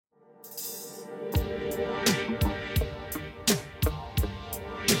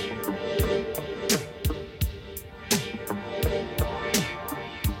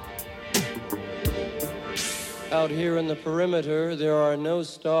Out here in the perimeter, there are no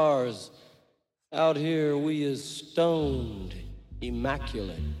stars. Out here, we is stoned,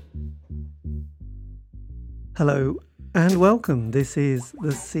 immaculate. Hello and welcome. This is the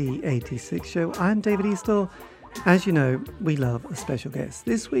C86 show. I'm David Eastaugh. As you know, we love a special guest.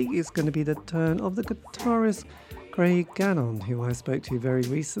 This week is going to be the turn of the guitarist Craig Gannon, who I spoke to very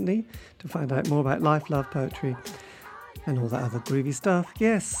recently to find out more about life, love, poetry, and all that other groovy stuff.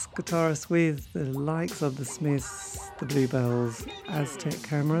 Yes, guitarist with the likes of the Smiths, the Bluebells, Aztec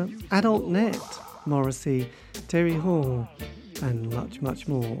Camera, Adult Net, Morrissey, Terry Hall, and much, much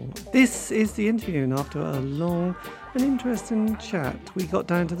more. This is the interview, and after a long and interesting chat, we got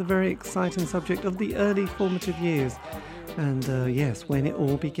down to the very exciting subject of the early formative years, and yes, when it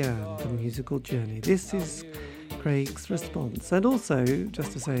all began, the musical journey. This is Craig's response. And also,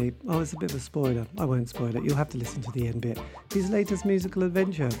 just to say, it's a bit of a spoiler. I won't spoil it. You'll have to listen to the end bit. His latest musical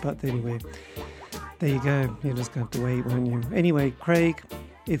adventure. But anyway, there you go. You're just going to have to wait, won't you? Anyway, Craig,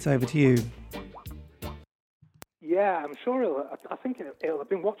 it's over to you. Yeah, I'm sure I think it'll have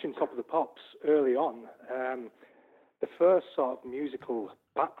been watching Top of the Pops early on. The first sort of musical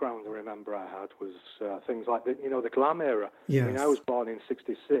background I remember I had was things like the glam era. Yes. I mean, I was born in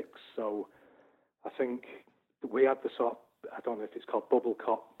 '66, so I think we had the sort of, I don't know if it's called bubble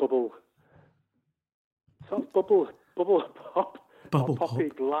pop, Bubble or poppy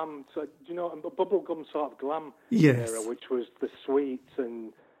pop. glam. So, bubblegum sort of glam Yes. era, which was the Sweets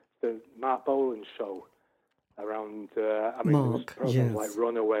and the Mark Bolan show around. There was Mark, programs yes. like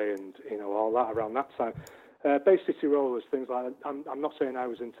Runaway and all that around that time. Bay City Rollers, things like that. I'm not saying I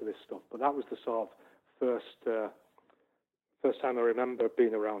was into this stuff, but that was the sort of first time I remember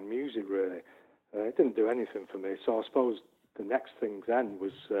being around music, really. It didn't do anything for me, so I suppose the next thing then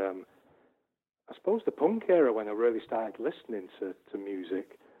was, the punk era, when I really started listening to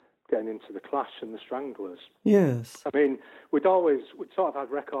music, getting into the Clash and the Stranglers. Yes. I mean, we'd sort of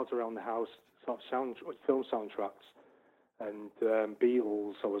had records around the house, sort of film soundtracks, and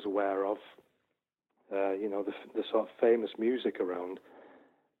Beatles I was aware of, the sort of famous music around.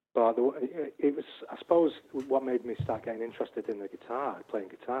 But it was, I suppose, what made me start getting interested in playing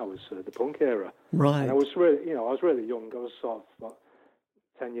guitar, was the punk era. Right. And I was really young. I was sort of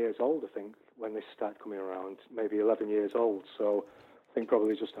 10 years old, I think, when this started coming around, maybe 11 years old. So I think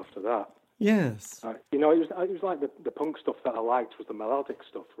probably just after that. Yes. It was like the punk stuff that I liked was the melodic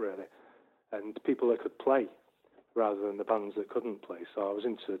stuff, really, and people that could play rather than the bands that couldn't play. So I was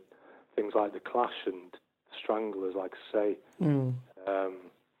into things like the Clash and the Stranglers, like I say. Mm.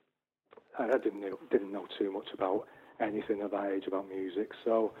 I didn't know too much about anything at that age about music.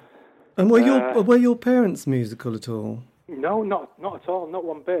 So, And were your parents musical at all? No, not at all, not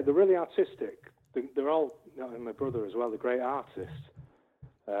one bit. They're really artistic. They're all, and my brother as well, they're great artists,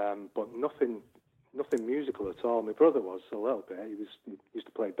 but nothing musical at all. My brother was a little bit. He used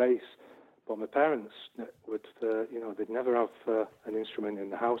to play bass, but my parents would, they'd never have an instrument in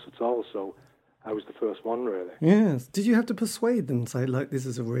the house at all. So I was the first one, really. Yes. Did you have to persuade them, say, look, this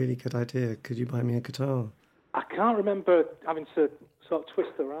is a really good idea, could you buy me a guitar? I can't remember having to sort of twist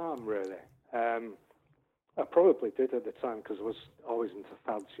their arm, really. I probably did at the time, because I was always into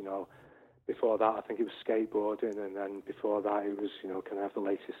fads, Before that, I think it was skateboarding, and then before that, it was, can I have the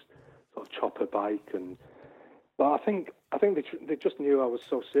latest sort of chopper bike? But I think they just knew I was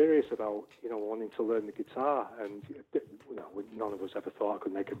so serious about, wanting to learn the guitar, and none of us ever thought I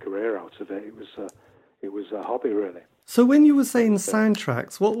could make a career out of it. It was a hobby, really. So when you were saying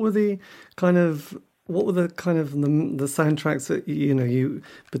soundtracks, what were the kind of the soundtracks that you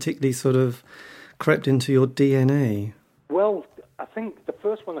particularly sort of crept into your DNA? Well, I think the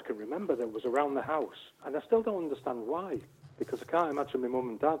first one I can remember that was Around the House, and I still don't understand why, because I can't imagine my mum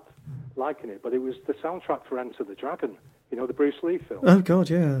and dad liking it, but it was the soundtrack for Enter the Dragon, the Bruce Lee film. Oh, God,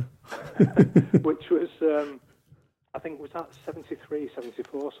 yeah. Which was, I think, was that 73,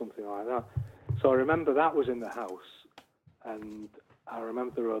 74, something like that. So I remember that was in the house, and I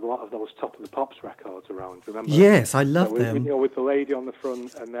remember there were a lot of those Top of the Pops records around. Remember? Yes, I love them. With the lady on the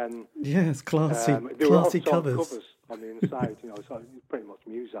front, and then yes, classy covers on the inside. So pretty much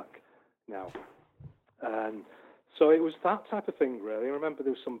music now. So it was that type of thing, really. I remember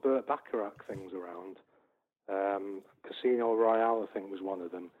there was some Burt Bacharach things around. Casino Royale, I think, was one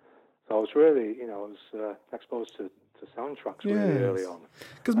of them. So I was really, I was exposed to soundtracks really early on.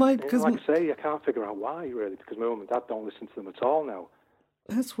 Because like I say, I can't figure out why, really, because my mum and dad don't listen to them at all now.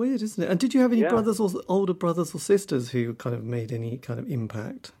 That's weird, isn't it? And did you have any older brothers or sisters who kind of made any kind of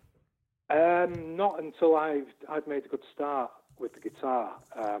impact? Not until I'd made a good start with the guitar.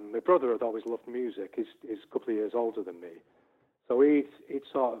 My brother had always loved music. He's a couple of years older than me. So he'd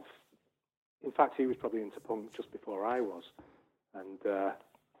sort of in fact, he was probably into punk just before I was, and we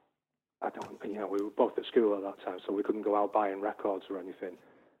were both at school at that time, so we couldn't go out buying records or anything.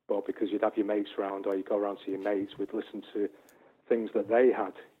 But because you'd have your mates round, or you go around to your mates, we'd listen to things that they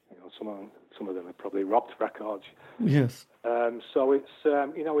had. Some of them had probably robbed records. Yes. So it's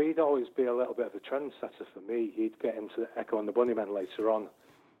he'd always be a little bit of a trendsetter for me. He'd get into Echo and the Bunnymen later on,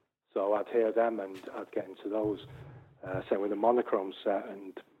 so I'd hear them and I'd get into those. Same with the Monochrome set,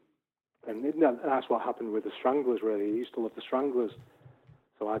 and that's what happened with the Stranglers. Really, he used to love the Stranglers,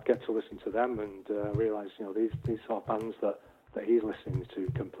 so I'd get to listen to them and realise these sort of bands that he's listening to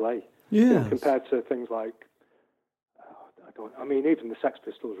can play. Yeah. Compared to things like. Even the Sex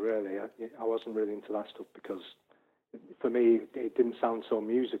Pistols, really, I wasn't really into that stuff because, for me, it didn't sound so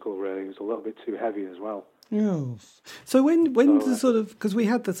musical, really. It was a little bit too heavy as well. Yes. So when the sort of, because we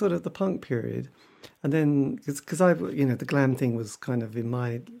had the sort of the punk period, and then, because the glam thing was kind of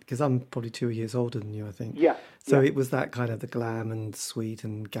because I'm probably 2 years older than you, I think. Yeah. So it was that kind of the glam and Sweet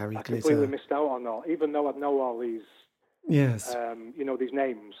and Gary Glitter. I completely missed out on all, even though I know all these, yes, these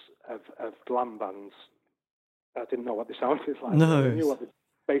names of glam bands. I didn't know what they sounded like. No. I knew what the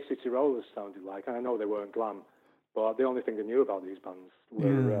Bay City Rollers sounded like, and I know they weren't glam. But the only thing I knew about these bands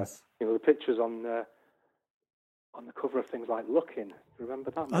were, the pictures on the cover of things like Lookin'. Remember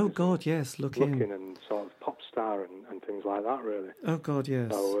that? Oh, God, yes, Lookin'. And sort of Pop Star and things like that, really. Oh, God,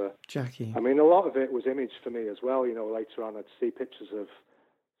 yes. So, Jackie. a lot of it was image for me as well. Later on I'd see pictures of,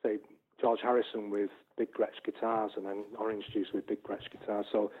 say, George Harrison with big Gretsch guitars and then Orange Juice with big Gretsch guitars.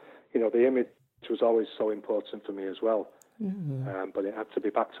 So, the image was always so important for me as well. Yeah. But it had to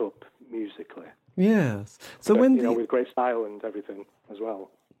be backed up musically. Yes. So with great style and everything as well.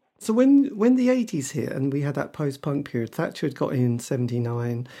 So when the 80s hit and we had that post-punk period, Thatcher had got in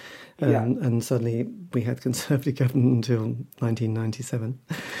 79, and suddenly we had Conservative government until 1997.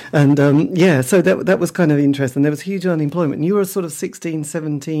 And so that was kind of interesting. There was huge unemployment. And you were sort of 16,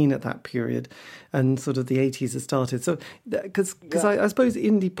 17 at that period, and sort of the 80s had started. So, because I suppose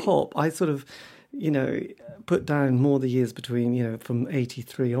indie pop, I sort of, put down more the years between, from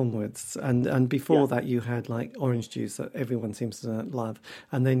 83 onwards. And before that, you had like Orange Juice that everyone seems to love.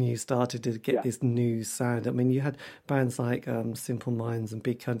 And then you started to get this new sound. I mean, you had bands like Simple Minds and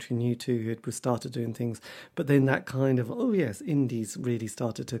Big Country and U2 who had started doing things. But then that kind of, indies really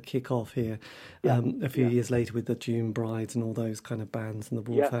started to kick off here a few years later with the June Brides and all those kind of bands and the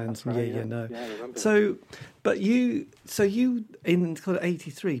Wolfhounds and No. Yeah, I remember. So you in kind of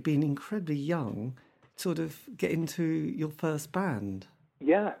 83, being incredibly young, sort of get into your first band.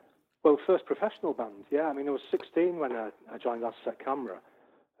 Yeah, well, first professional band. Yeah, I was 16 when I joined Aztec Camera,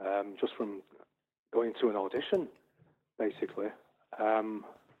 just from going to an audition, basically. It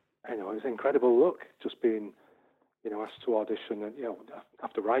was an incredible look, just being, asked to audition, and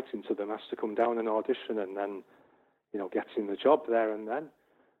after writing to them, asked to come down and audition, and then, getting the job there and then.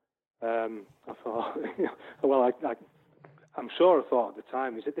 I thought, I'm sure I thought at the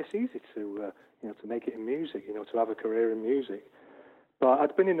time, is it this easy to make it in music, to have a career in music? But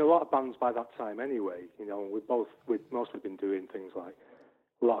I'd been in a lot of bands by that time anyway, we'd mostly been doing things like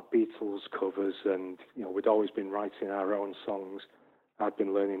a lot of Beatles covers, and, we'd always been writing our own songs. I'd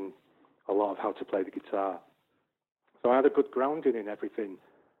been learning a lot of how to play the guitar. So I had a good grounding in everything,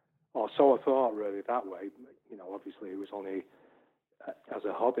 or so I thought, really, that way. Obviously it was only as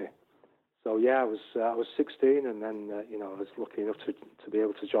a hobby. So I was 16, and then I was lucky enough to be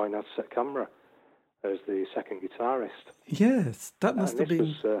able to join Aztec Camera as the second guitarist. Yes, that must have been.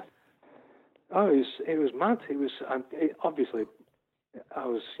 It was mad. It was obviously I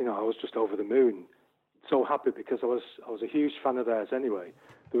was just over the moon, so happy because I was a huge fan of theirs anyway.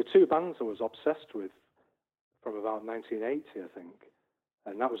 There were two bands I was obsessed with from about 1980, I think,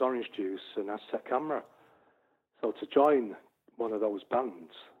 and that was Orange Juice and Aztec Camera. So to join one of those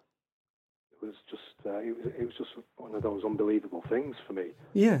bands, it was just one of those unbelievable things for me.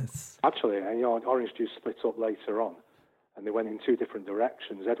 Yes. Actually, Orange Juice split up later on, and they went in two different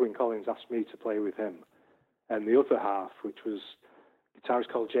directions. Edwyn Collins asked me to play with him, and the other half, which was a guitarist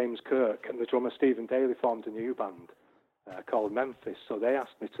called James Kirk, and the drummer Stephen Daly, formed a new band called Memphis. So they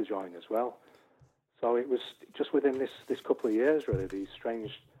asked me to join as well. So it was just within this couple of years, really, these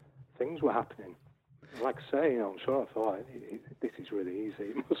strange things were happening. Like I say, I'm sure I thought this is really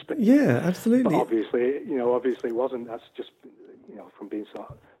easy. It must be. Yeah, absolutely. But obviously it wasn't. That's just from being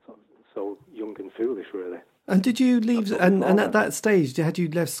so young and foolish, really. And did you leave? And at that stage, had you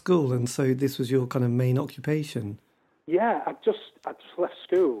left school, and so this was your kind of main occupation? Yeah, I just left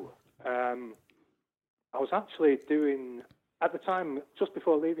school. I was actually doing at the time, just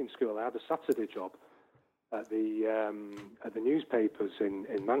before leaving school, I had a Saturday job at the newspapers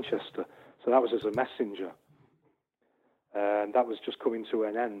in Manchester. So that was as a messenger. And that was just coming to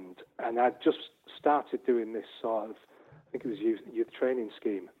an end. And I'd just started doing this sort of, I think it was youth training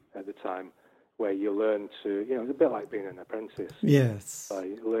scheme at the time, where you learn to, it's a bit like being an apprentice. Yes.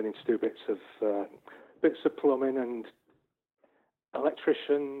 Learning to do bits of plumbing and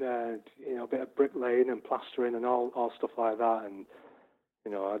electrician, a bit of bricklaying and plastering and all stuff like that. And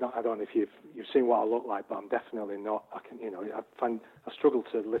I don't know if you've seen what I look like, but I'm definitely not. I struggle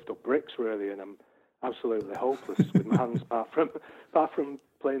to lift up bricks really, and I'm absolutely hopeless with my hands apart from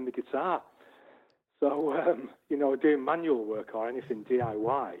playing the guitar. So doing manual work or anything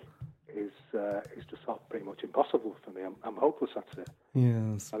DIY is just sort of pretty much impossible for me. I'm hopeless at it.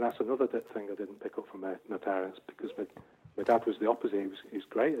 Yes. And that's another thing I didn't pick up from my parents, because my dad was the opposite. He was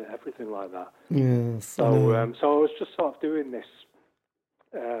great at everything like that. Yes. So I was just sort of doing this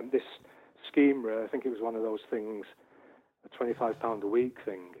scheme. I think it was one of those things, a £25 a week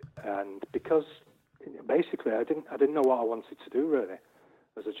thing, and because basically I didn't know what I wanted to do really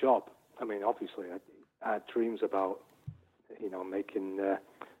as a job. I mean, obviously I had dreams about making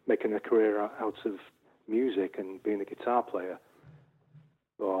a career out of music and being a guitar player.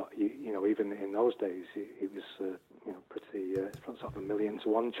 But even in those days, it was pretty sort of 1,000,000 to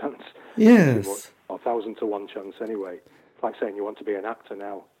 1 chance. Yes. Or 1,000 to 1 chance anyway. It's like saying you want to be an actor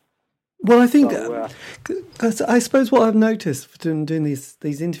now. Well, I think, I suppose what I've noticed from doing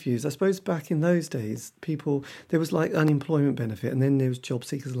these interviews, I suppose back in those days, there was like unemployment benefit, and then there was job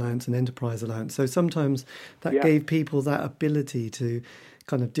seekers allowance and enterprise allowance. So sometimes that gave people that ability to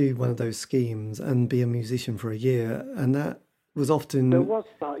kind of do one of those schemes and be a musician for a year, and that was often... There was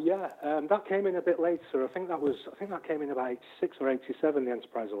that, yeah. That came in a bit later. I think that came in about 86 or 87, the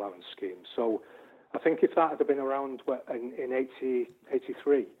enterprise allowance scheme. So I think if that had been around in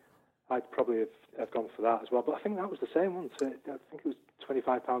 83, I'd probably have gone for that as well. But I think that was the same one. I think it was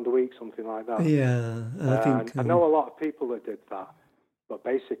 £25 a week, something like that. Yeah, I think... I know a lot of people that did that, but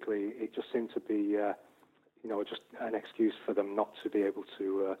basically it just seemed to be, just an excuse for them not to be able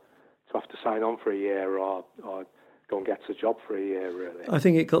to have to sign on for a year or go and get a job for a year, really. I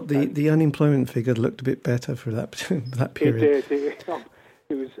think it got the unemployment figure looked a bit better for that period. It did.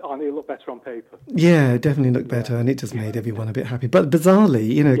 It looked better on paper. Yeah, it definitely looked better, and it just made everyone a bit happy. But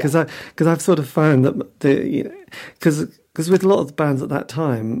bizarrely, because I've sort of found that because with a lot of the bands at that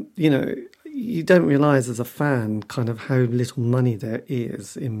time, you don't realise as a fan kind of how little money there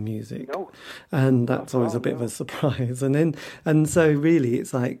is in music. No. And that's always a bit of a surprise. And so really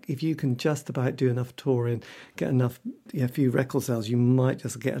it's like if you can just about do enough touring, get enough a few record sales, you might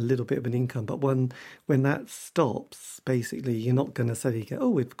just get a little bit of an income. But when that stops, basically you're not going to suddenly go,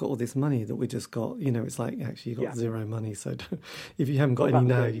 we've got all this money that we just got. It's like actually you've got zero money. So if you haven't got any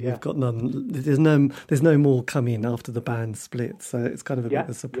now, you've got none. There's no more coming after the band splits. So it's kind of a bit of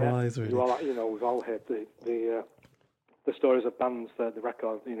a surprise, really. We've all heard the stories of bands that the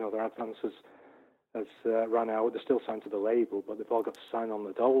record, their advance has run out. They're still signed to the label, but they've all got to sign on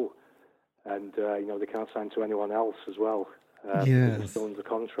the dole, and they can't sign to anyone else as well. Because they're still under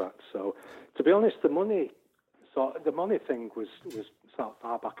contract. So, to be honest, the money thing was sort of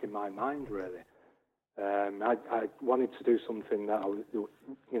far back in my mind, really. I wanted to do something that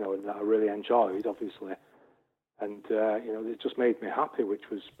that I really enjoyed, obviously, and it just made me happy, which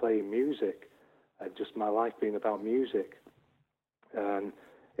was playing music. Just my life being about music, and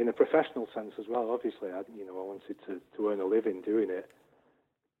in a professional sense as well. Obviously, I wanted to earn a living doing it,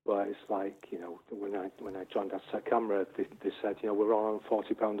 but it's like when I joined Aztec Camera, they said we're all on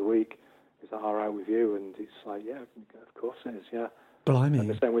 £40 a week. Is that all right with you? And it's like, yeah, of course it is, yeah. Blimey. And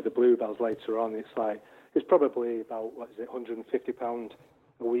the same with the Bluebells later on. It's like it's probably about £150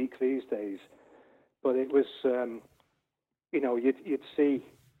 a week these days, but it was you'd see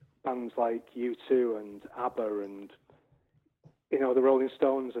bands like U2 and ABBA and the Rolling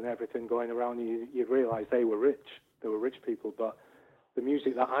Stones and everything going around, you'd realise they were rich. They were rich people, but the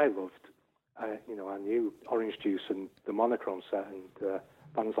music that I loved, I knew Orange Juice and the Monochrome Set and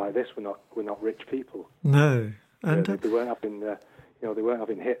bands like this were not rich people. No, and they weren't having they weren't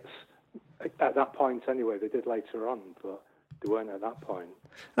having hits at that point anyway. They did later on, but they weren't at that point.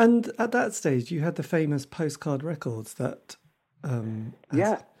 And at that stage, you had the famous Postcard Records that.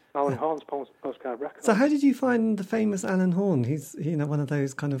 Alan Horn's Postcard Records. So how did you find the famous Alan Horn? He's one of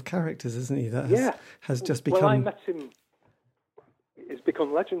those kind of characters, isn't he? That has just become. Well, I met him. It's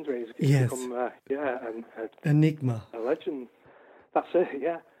become legendary. It's become enigma. A legend. That's it.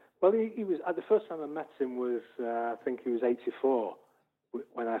 Yeah. Well, he was. The first time I met him was I think he was 84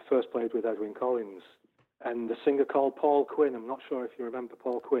 when I first played with Edwyn Collins and the singer called Paul Quinn. I'm not sure if you remember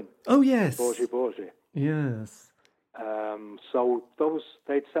Paul Quinn. Oh yes. Borgie. Yes. So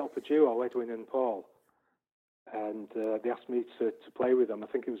they'd set up a duo, Edwin and Paul, and they asked me to play with them. I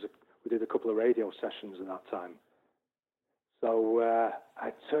think we did a couple of radio sessions at that time. So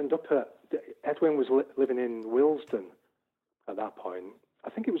I turned up Edwin was living in Willesden at that point. I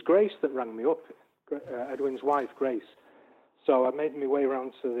think it was Grace that rang me up, Edwin's wife, Grace. So I made my way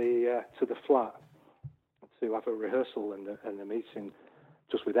around to the flat to have a rehearsal and a meeting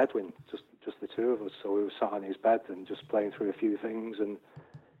just with Edwin, just the two of us. So we were sat on his bed and just playing through a few things, and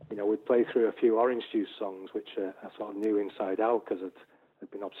we'd play through a few Orange Juice songs, which I sort of knew inside out because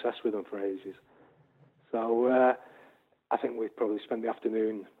I'd been obsessed with them for ages. So I think we probably spent the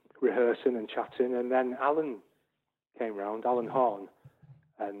afternoon rehearsing and chatting, and then Alan came round, Alan Horn,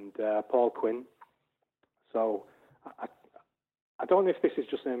 and Paul Quinn. So I don't know if this is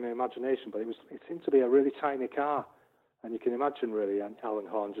just in my imagination, but it seemed to be a really tiny car, and you can imagine really Alan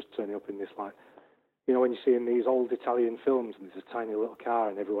Horn just turning up in this, like, when you see in these old Italian films, and there's a tiny little car,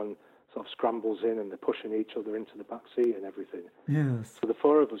 and everyone sort of scrambles in, and they're pushing each other into the back seat and everything. Yes. So the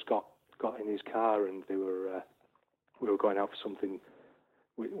four of us got in his car, and we were going out for something.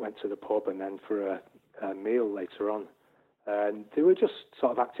 We went to the pub and then for a meal later on, and they were just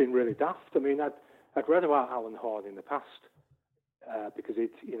sort of acting really daft. I mean, I'd read about Alan Horn in the past because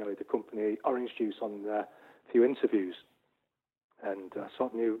he'd accompanied Orange Juice on a few interviews, and I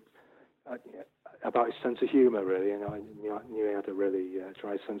sort of knew about his sense of humour, really. I knew he had a really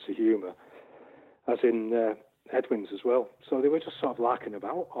dry sense of humour, as in Edwin's as well. So they were just sort of larking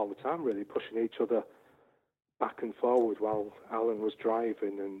about all the time, really, pushing each other back and forward while Alan was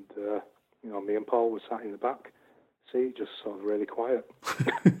driving, and me and Paul were sat in the back seat, just sort of really quiet.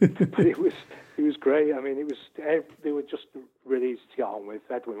 But it was great. I mean, they were just really easy to get on with.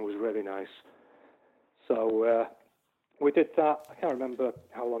 Edwin was really nice. So we did that. I can't remember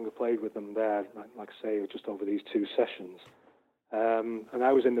how long I played with them there. Like I say, just over these two sessions. And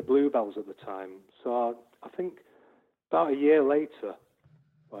I was in the Bluebells at the time. So I think about a year later,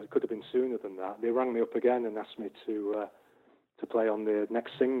 well, it could have been sooner than that, they rang me up again and asked me to play on the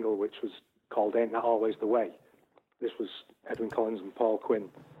next single, which was called Ain't That Always the Way. This was Edwin Collins and Paul Quinn.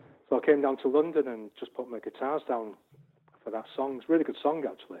 So I came down to London and just put my guitars down for that song. It's a really good song,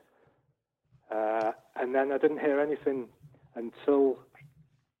 actually. And then I didn't hear anything until,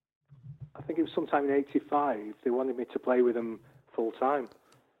 I think it was sometime in '85. They wanted me to play with them full time.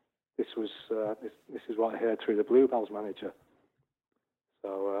 This is what I heard through the Bluebells manager.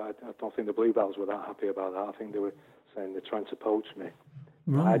 So I don't think the Bluebells were that happy about that. I think they were saying they're trying to poach me.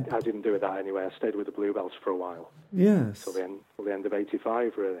 Right. I didn't do that anyway. I stayed with the Bluebells for a while. Yes. Till the end of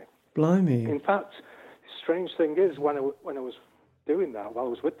 '85, really. Blimey. In fact, the strange thing is, when I was doing that, while I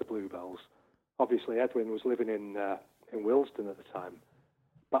was with the Bluebells, obviously Edwin was living in Willesden at the time,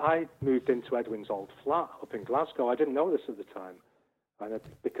 but I moved into Edwin's old flat up in Glasgow. I didn't know this at the time,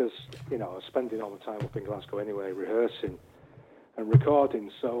 because I was spending all the time up in Glasgow anyway, rehearsing and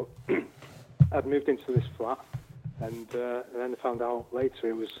recording. So I'd moved into this flat, and then I found out later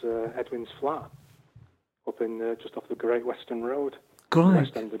it was Edwin's flat up in just off the Great Western Road,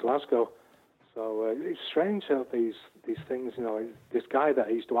 west end of Glasgow. So it's strange how these things, this guy that I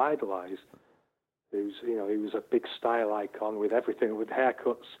used to idolise, he was a big style icon with everything, with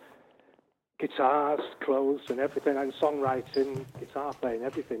haircuts, guitars, clothes, and everything, and songwriting, guitar playing,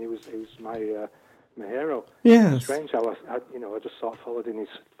 everything. He was my hero. Yes. It's strange how I just sort of followed in his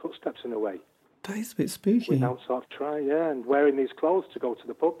footsteps in a way. That is a bit spooky. Without sort of trying, and wearing these clothes to go to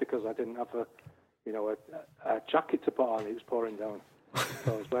the pub because I didn't have a jacket to put on. It was pouring down.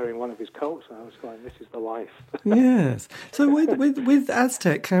 So I was wearing one of his coats, and I was going, "This is the life." Yes. So with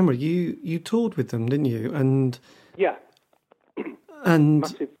Aztec Camera, you toured with them, didn't you? And yeah, and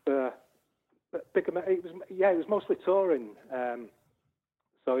massive. It was mostly touring.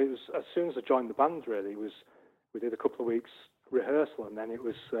 So it was as soon as I joined the band. Really, we did a couple of weeks rehearsal, and then it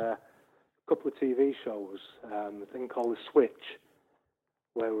was a couple of TV shows. A thing called The Switch,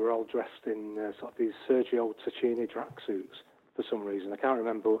 where we were all dressed in sort of these Sergio Tacchini tracksuits. For some reason, I can't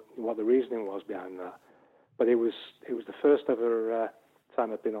remember what the reasoning was behind that, but it was the first ever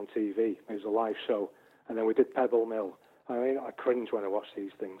time I'd been on TV. It was a live show, and then we did Pebble Mill. I mean, I cringe when I watch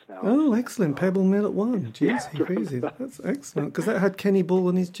these things now. Oh, excellent! Pebble Mill at 1. Jeez, crazy. That's excellent because that had Kenny Ball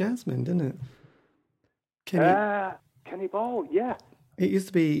and his Jasmine, didn't it? Kenny Ball, yeah. It used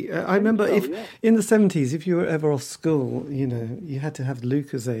to be. I remember in the 70s, if you were ever off school, you had to have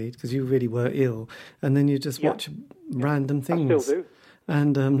Lucozade because you really were ill, and then you just watch random things. I still do.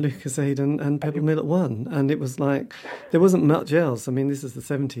 and Lucozade and Peppermint at one, and it was like there wasn't much else. I mean, this is the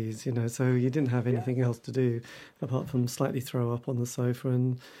 70s, so you didn't have anything else to do apart from slightly throw up on the sofa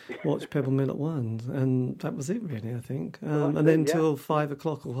and watch Peppermint at one, and that was it really, I think. And then till 5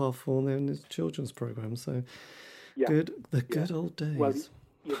 o'clock or 4:30, then there's children's programs. So good old days. Well,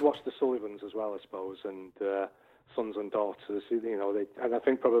 you'd watch the Sullivans as well, I suppose, and Sons and Daughters. And I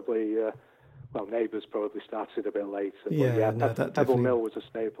think probably. Neighbours probably started a bit later. Pebble Mill was a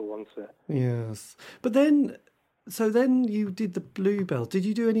staple, wasn't it? Yes. But then you did the Bluebells. Did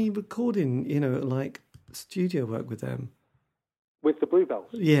you do any recording, like studio work with them? With the Bluebells?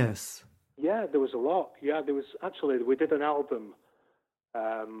 Yes. Yeah, there was a lot. Yeah, there was actually, we did an album.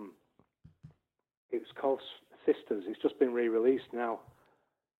 It was called Sisters. It's just been re-released now.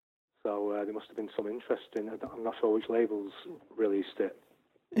 So there must have been some interest in it. I'm not sure which labels released it.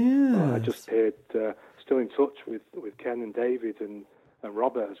 Yeah, I just heard, still in touch with Ken and David and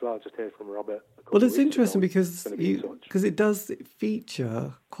Robert as well. I just heard from Robert. Well, it's interesting because it does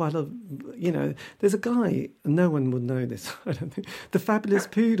feature quite a, there's a guy, no one would know this, I don't think. The Fabulous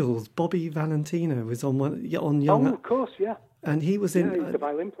Poodles, Bobby Valentino was on Young. Oh, of course, yeah. And he was he was the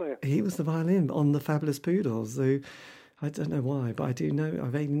violin player. He was the violin on the Fabulous Poodles. So I don't know why, but I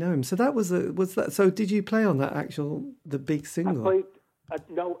vaguely know him. So that was that. So did you play on the big single?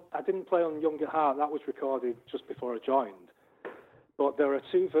 No, I didn't play on Young at Heart. That was recorded just before I joined. But there are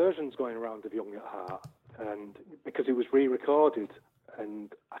two versions going around of Young at Heart, and because it was re-recorded,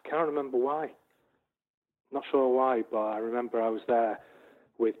 and I can't remember why. Not sure why, but I remember I was there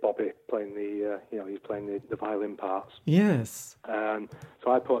with Bobby playing he's playing the violin parts. Yes. So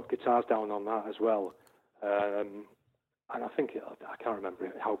I put guitars down on that as well, and I think I can't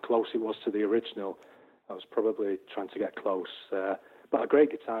remember how close it was to the original. I was probably trying to get close. But a great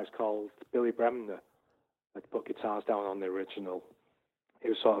guitarist called Billy Bremner had put guitars down on the original. He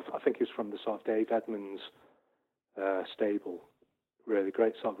was I think he was from the sort of Dave Edmunds stable. Really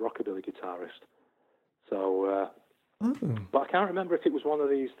great sort of rockabilly guitarist. So, but I can't remember if it was one of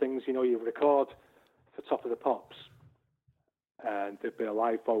these things, you record for Top of the Pops and there'd be a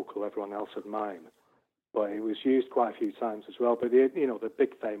live vocal, everyone else would mime. But it was used quite a few times as well. But the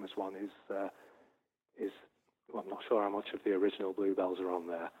big famous one is I'm not sure how much of the original Bluebells are on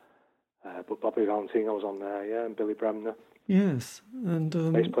there, but Bobby Valentino was on there, yeah, and Billy Bremner. Yes, and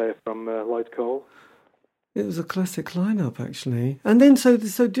bass player from Lloyd Cole. It was a classic lineup, actually. And then, so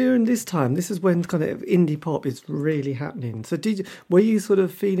during this time, this is when kind of indie pop is really happening. So, were you sort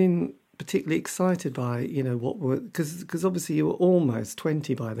of feeling particularly excited by what were, because obviously you were almost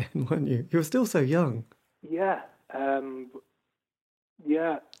 20 by then, weren't you? You were still so young. Yeah.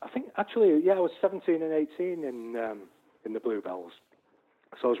 Yeah, I think actually, I was 17 and 18 in the Bluebells,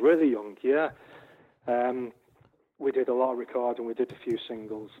 so I was really young. Yeah, we did a lot of recording. We did a few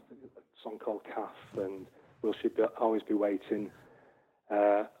singles, a song called "Calf" and "Will She Always Be Waiting."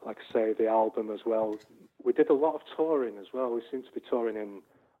 Like I say, the album as well. We did a lot of touring as well. We seemed to be touring in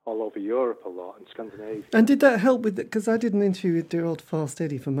all over Europe a lot and Scandinavia. And did that help with it? Because I did an interview with dear old Fast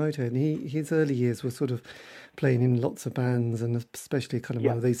Eddie from Moto, and his early years were sort of playing in lots of bands, and especially kind of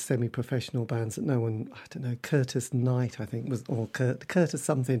one of these semi-professional bands that no one, I don't know, Curtis Knight, I think, was, or Curtis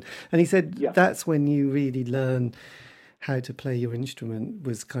something. And he said that's when you really learn how to play your instrument,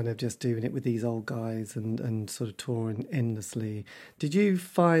 was kind of just doing it with these old guys and sort of touring endlessly. Did you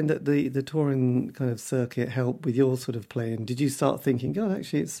find that the touring kind of circuit helped with your sort of playing? Did you start thinking, God,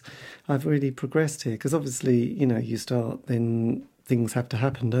 actually, I've really progressed here? Because obviously, you start, then things have to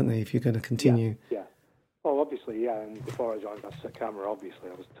happen, don't they, if you're going to continue? Yeah. Well, obviously, yeah. And before I joined Aztec Camera, obviously,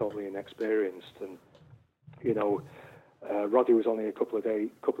 I was totally inexperienced. And, Roddy was only a couple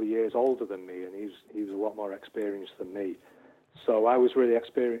of years older than me, and he was a lot more experienced than me. So I was really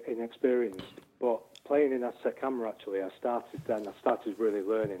inexperienced. But playing in Aztec Camera, actually, I started really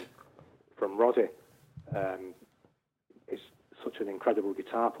learning from Roddy. He's such an incredible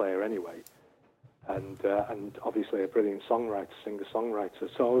guitar player anyway, and obviously a brilliant singer-songwriter.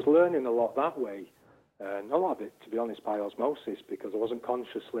 So I was learning a lot that way, and a lot of it, to be honest, by osmosis, because I wasn't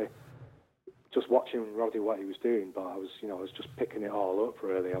consciously just watching Roddy what he was doing, but I was just picking it all up,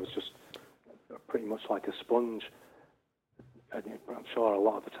 really. I was just pretty much like a sponge. And I'm sure a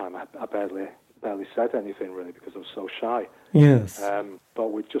lot of the time I barely said anything, really, because I was so shy. Yes. But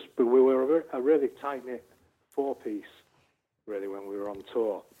we were a really tight-knit four-piece, really, when we were on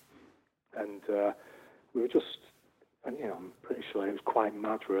tour. And we were just, and I'm pretty sure it was quite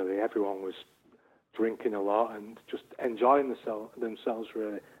mad, really. Everyone was drinking a lot and just enjoying themselves,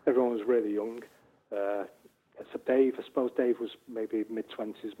 really. Everyone was really young. Except Dave. I suppose Dave was maybe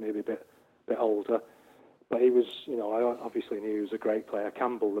mid-20s, maybe a bit older. But he was, I obviously knew he was a great player.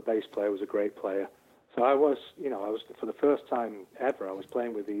 Campbell, the bass player, was a great player. So I was for the first time ever, I was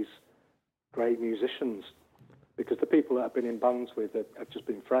playing with these great musicians, because the people that I've been in bands with have just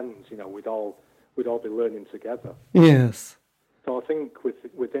been friends. We'd all be learning together. Yes. So I think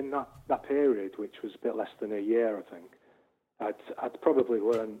within that period, which was a bit less than a year, I think, I'd probably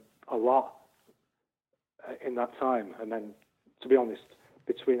learned a lot in that time. And then, to be honest,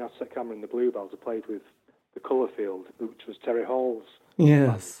 between Aztec Camera and the Bluebells, I played with the Colourfield, which was Terry Hall's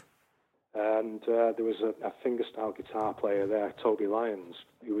Yes. band. And there was a fingerstyle guitar player there, Toby Lyons,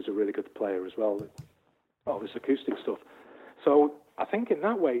 who was a really good player as well. All this acoustic stuff. So I think in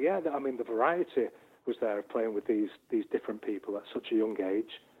that way, yeah, the variety was there of playing with these different people at such a young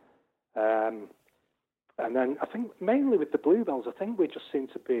age. And then I think mainly with the Bluebells, I think we just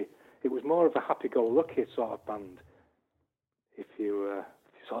seemed to be, it was more of a happy-go-lucky sort of band, if you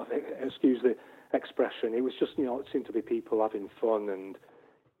sort of excuse the expression. It was just, it seemed to be people having fun and,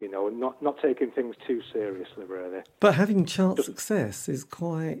 not taking things too seriously, really. But having chart success is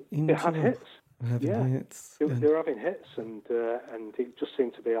quite interesting. They had hits. Having hits. They were having hits, and it just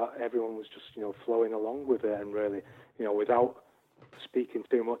seemed to be everyone was just flowing along with it, and really without speaking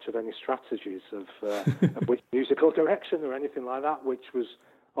too much of any strategies of which musical direction or anything like that, which was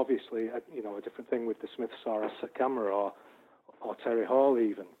obviously a different thing with the Smiths or Aztec Camera or Terry Hall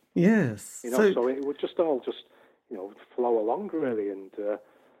even. Yes. So it would just all flow along really, and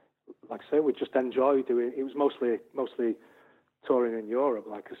like I say, we just enjoy doing. It was mostly touring in Europe,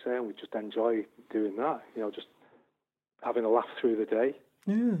 like I say, and we just enjoy doing that. Just having a laugh through the day,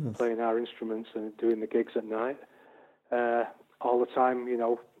 yes. Playing our instruments and doing the gigs at night. All the time,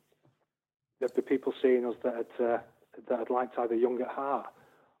 the people seeing us that had liked either Young at Heart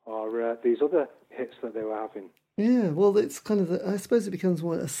or these other hits that they were having. Yeah, well, it's kind of, I suppose it becomes a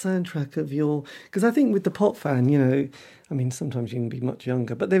soundtrack of your, because I think with the pop fan, sometimes you can be much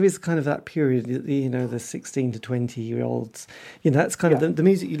younger, but there is kind of that period, the 16 to 20-year-olds, that's kind of the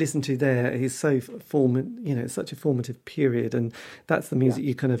music you listen to there is so it's such a formative period, and that's the music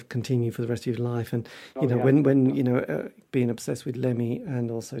you kind of continue for the rest of your life. And, when being obsessed with Lemmy and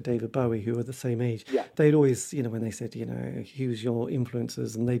also David Bowie, who are the same age, they'd always, when they said, who's your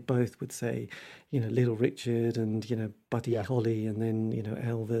influences, and they both would say, Little Richard and, Buddy Holly, and then,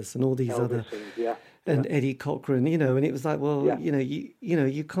 Elvis and all these other... And Eddie Cochran, and it was like, well,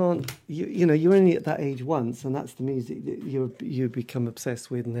 you can't, you're only at that age once, and that's the music that you become obsessed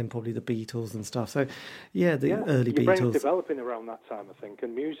with, and then probably the Beatles and stuff. So, the early your Beatles. Brain's developing around that time, I think,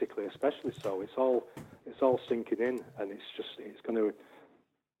 and musically especially so. It's all sinking in, and it's going to,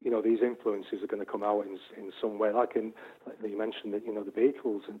 these influences are going to come out in some way. Like you mentioned that, the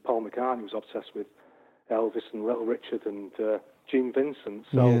Beatles and Paul McCartney was obsessed with Elvis and Little Richard and Gene Vincent.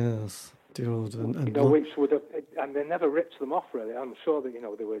 So. Yes. Which would have, and they never ripped them off really. I'm sure that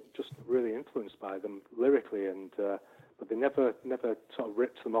they were just really influenced by them lyrically, and but they never sort of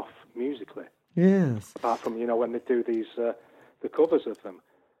ripped them off musically. Yes. Apart from when they do these the covers of them,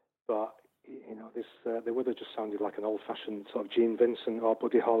 but they would have just sounded like an old-fashioned sort of Gene Vincent or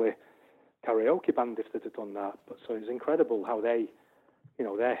Buddy Holly karaoke band if they'd have done that. But so it's incredible how they,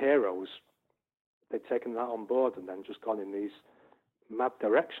 their heroes, they'd taken that on board and then just gone in these mad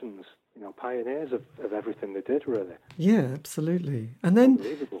directions. Pioneers of everything they did, really. Yeah, absolutely. And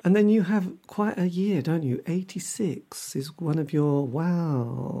then you have quite a year, don't you? 86 is one of your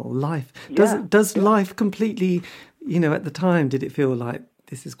life. Does life completely, at the time, did it feel like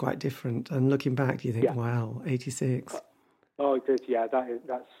this is quite different? And looking back, do you think, wow, 86? Oh, it did. Yeah,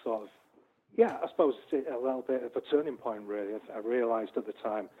 that's sort of. Yeah, I suppose it's a little bit of a turning point, really. I realised at the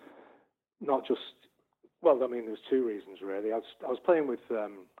time, not just. Well, there was two reasons, really. I was playing with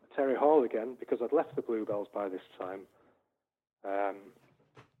Terry Hall again because I'd left the Bluebells by this time.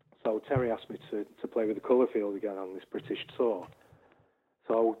 So Terry asked me to play with the Colourfield again on this British tour.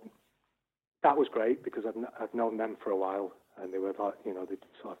 So that was great because I'd known them for a while, and they were like,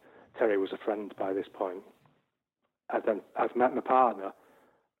 Terry was a friend by this point. And I've met my partner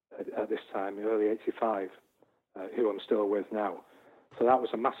at this time, in early '85, who I'm still with now. So that was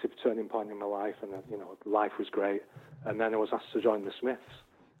a massive turning point in my life, and life was great. And then I was asked to join the Smiths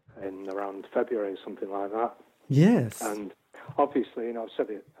in around February, something like that. Yes. And obviously, I've said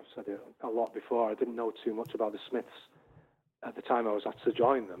it a lot before. I didn't know too much about the Smiths at the time I was asked to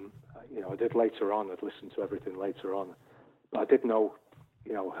join them. I did later on. I'd listened to everything later on, but I did know,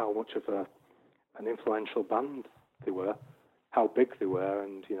 how much of an influential band they were, how big they were,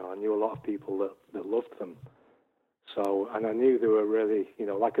 and I knew a lot of people that loved them. So, and I knew they were really,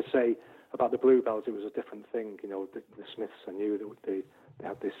 like I say about the Bluebells, it was a different thing. The Smiths, I knew that they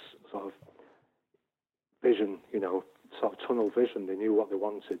had this sort of vision, sort of tunnel vision. They knew what they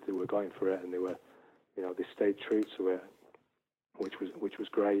wanted. They were going for it, and they were, they stayed true to it, which was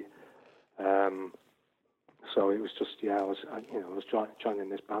great. So it was just, I was joining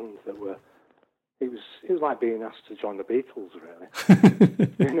this band that were. It was like being asked to join the Beatles, really.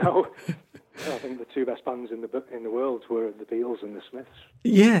 I think the two best bands in the world were the Beatles and the Smiths.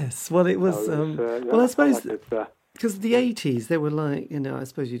 Yes, well, it was. I suppose because the 80s, they were like, I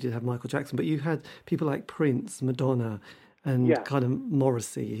suppose you did have Michael Jackson, but you had people like Prince, Madonna, and kind of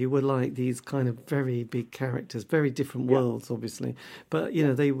Morrissey, who were like these kind of very big characters, very different worlds, obviously. But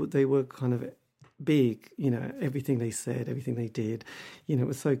they were kind of big, everything they said, everything they did, it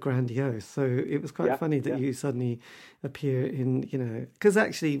was so grandiose. So it was quite funny that you suddenly appear in, because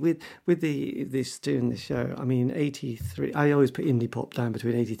actually with doing this show, I mean, 83, I always put indie pop down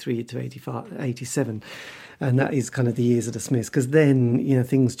between 83 to 85, 87. And that is kind of the years of the Smiths, because then,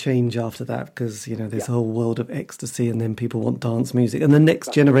 things change after that, because, there's a whole world of ecstasy, and then people want dance music. And the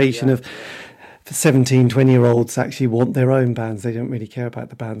next generation of 17, 20-year-olds actually want their own bands. They don't really care about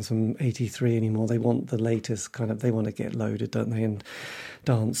the bands from 83 anymore. They want the latest they want to get loaded, don't they, and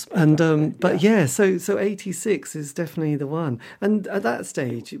dance. And so 86 is definitely the one. And at that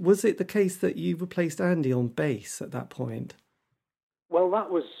stage, was it the case that you replaced Andy on bass at that point? Well,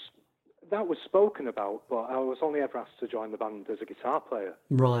 that was spoken about, but I was only ever asked to join the band as a guitar player.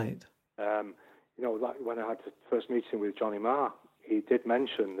 Right. Like when I had the first meeting with Johnny Marr, he did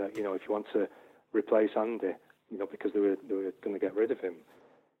mention that, if you want to replace Andy, because they were going to get rid of him,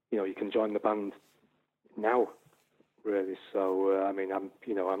 you can join the band now, really. So,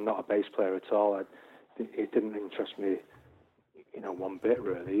 I'm not a bass player at all. It didn't interest me, one bit,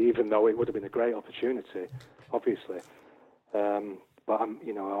 really, even though it would have been a great opportunity, obviously. But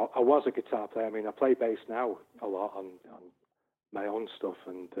I was a guitar player. I play bass now a lot on my own stuff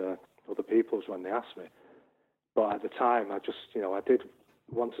and other people's when they ask me. But at the time, I just, I did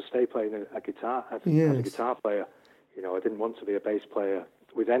want to stay playing a guitar as a guitar player. I didn't want to be a bass player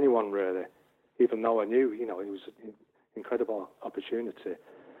with anyone, really, even though I knew, it was an incredible opportunity.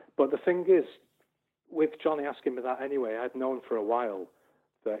 But the thing is, with Johnny asking me that anyway, I'd known for a while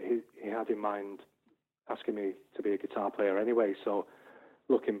that he had in mind asking me to be a guitar player anyway. So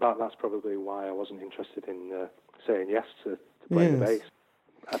looking back, that's probably why I wasn't interested in saying yes to play the bass.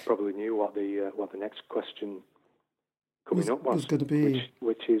 I probably knew what the next question coming up was going to be,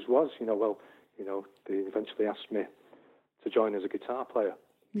 which they eventually asked me to join as a guitar player.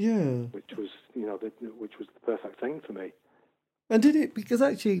 Yeah, which was which was the perfect thing for me. And did it? Because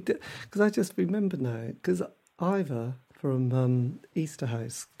I just remember now, because Ivor from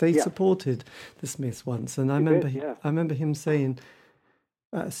Easterhouse, they supported the Smiths once, and I remember him saying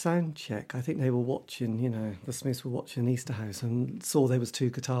at a sound check, I think they were watching, the Smiths were watching Easterhouse and saw there was two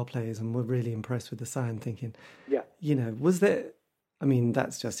guitar players and were really impressed with the sound, thinking, was there,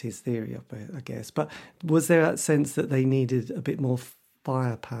 that's just his theory of it, I guess, but was there that sense that they needed a bit more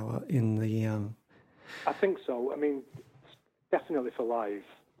firepower in the... I think so. Definitely for live,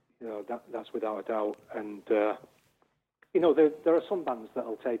 that's without a doubt. And, there are some bands that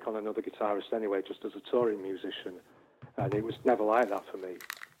will take on another guitarist anyway, just as a touring musician. And it was never like that for me.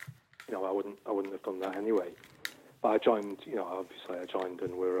 I wouldn't have done that anyway. But I joined, obviously I joined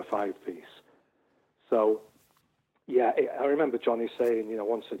and we were a 5-piece. So, I remember Johnny saying,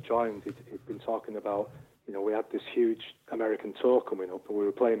 once I joined, he'd been talking about, we had this huge American tour coming up and we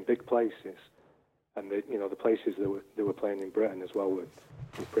were playing big places. And, the places they were playing in Britain as well were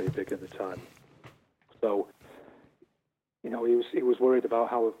pretty big at the time. So, he was worried about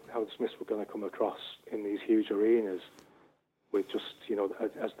how the Smiths were going to come across in these huge arenas with just,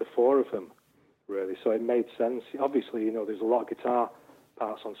 as the four of them, really. So it made sense. Obviously, there's a lot of guitar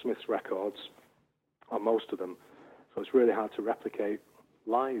parts on Smiths records, on most of them. So it's really hard to replicate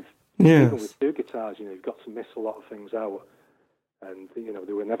live. Yes. Even with two guitars, you've got to miss a lot of things out. And,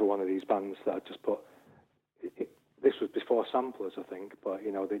 they were never one of these bands that had just put... This was before samplers, I think, but,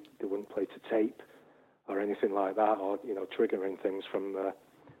 they wouldn't play to tape or anything like that, or, triggering things from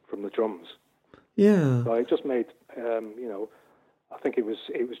the drums. Yeah. So it just made, I think it was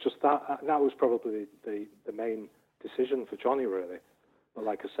just that was probably the main decision for Johnny, really. But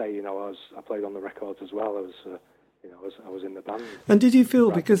like I say, I played on the records as well. I was in the band. And did you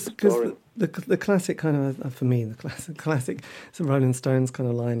feel, because the classic kind of, for me, the classic Rolling Stones kind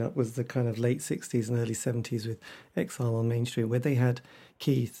of lineup was the kind of late 60s and early 70s with Exile on Main Street, where they had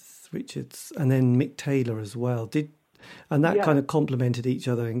Keith Richards and then Mick Taylor as well. Kind of complemented each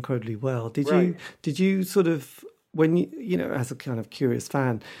other incredibly well. Did you sort of when you know, as a kind of curious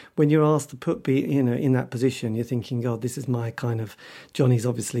fan, when you're asked to in that position, you're thinking, "God, this is my kind of." Johnny's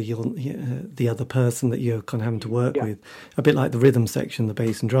obviously the other person that you're kind of having to work with, a bit like the rhythm section, the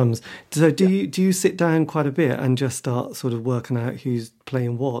bass and drums. So do you sit down quite a bit and just start sort of working out who's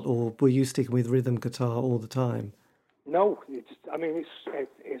playing what, or were you sticking with rhythm guitar all the time? No, it's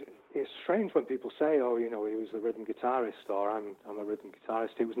strange when people say, "Oh, he was the rhythm guitarist," or "I'm a rhythm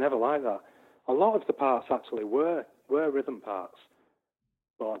guitarist." It was never like that. A lot of the parts actually were rhythm parts,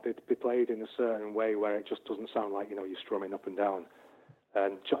 but they'd be played in a certain way where it just doesn't sound like you're strumming up and down.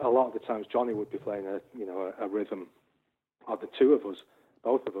 And a lot of the times Johnny would be playing a rhythm, or the two of us,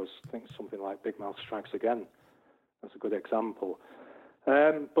 both of us. I think something like Big Mouth Strikes Again. That's a good example.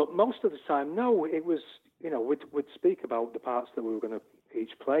 But most of the time, no, it was we'd speak about the parts that we were going to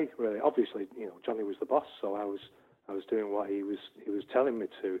each play. Really, obviously, Johnny was the boss, so I was doing what he was telling me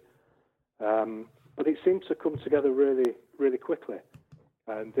to. But it seemed to come together really, really quickly.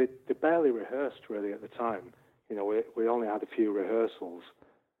 And they barely rehearsed really at the time. We only had a few rehearsals,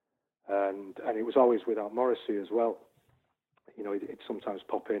 and it was always without Morrissey as well. He'd sometimes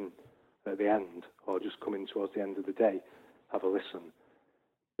pop in at the end, or just come in towards the end of the day, have a listen.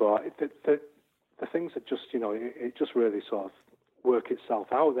 But the things that just it just really sort of work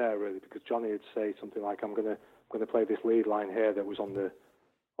itself out there really, because Johnny would say something like, "I'm going to play this lead line here that was on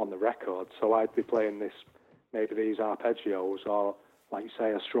the record," so I'd be playing maybe these arpeggios, or like you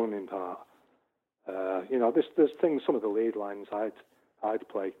say, a strumming part. There's things, some of the lead lines I'd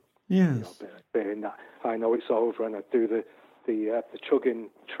play. Yes. Bit in that. I Know It's Over, and I'd do the chugging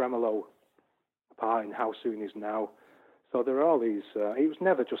tremolo part in How Soon Is Now. So there are all these. It was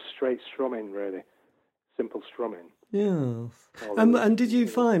never just straight strumming, really, simple strumming. Yes. And did you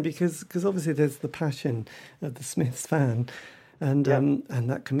find, because obviously there's the passion of the Smiths fan, and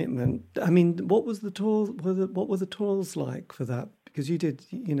that commitment. I mean, what was the tour? What were the tours like for that? Because you did,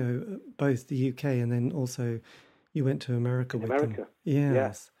 both the UK and then also you went to America with them. Yes.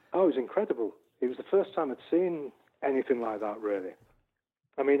 Yes. Oh, it was incredible. It was the first time I'd seen anything like that, really.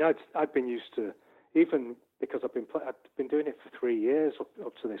 I mean, I'd been used to, even because I'd been doing it for 3 years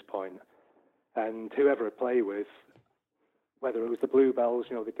up to this point, and whoever I play with, whether it was the Bluebells,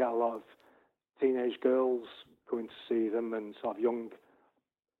 they'd get a lot of teenage girls going to see them, and sort of young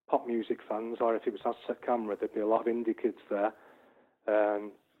pop music fans, or if it was Aztec Camera, there'd be a lot of indie kids there.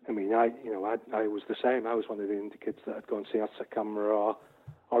 I mean, I was the same. I was one of the indie kids that had gone to see Aztec Camera or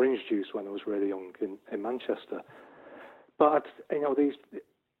Orange Juice when I was really young in Manchester. But these,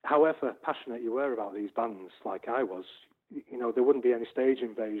 however passionate you were about these bands, like I was, there wouldn't be any stage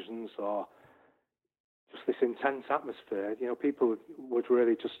invasions or just this intense atmosphere. People would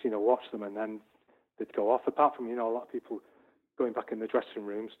really just watch them, and then they'd go off. Apart from a lot of people going back in the dressing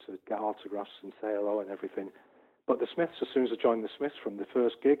rooms to get autographs and say hello and everything. But the Smiths, as soon as I joined the Smiths from the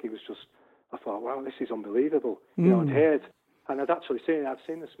first gig, I thought, wow, this is unbelievable. I'd heard, and I'd actually seen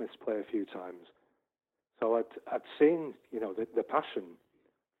the Smiths play a few times. So I'd seen, the passion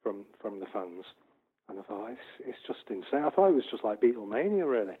from the fans, and I thought, it's just insane. I thought it was just like Beatlemania,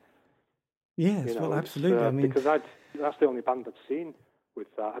 really. Yes, well, absolutely. I mean, because that's the only band I'd seen with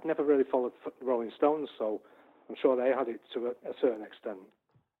that. I'd never really followed Rolling Stones, so I'm sure they had it to a certain extent.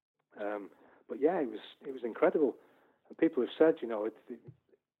 But yeah, it was incredible. And people have said,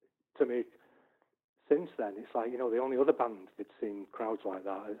 to me, since then, it's like, the only other band they'd seen crowds like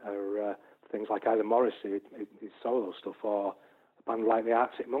that are things like either Morrissey, his solo stuff, or a band like the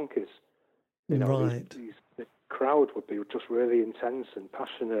Arctic Monkeys. Right. The crowd would be just really intense and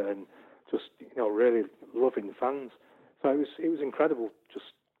passionate and just, really loving fans. So it was incredible,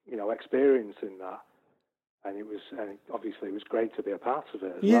 just, experiencing that. And obviously it was great to be a part of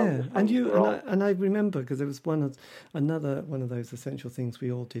it as well. And I remember, because it was another one of those essential things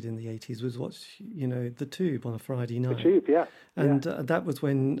we all did in the 80s was watch, The Tube on a Friday night. The Tube, yeah. And that was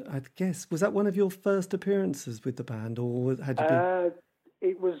when, I guess, was that one of your first appearances with the band, or had you been?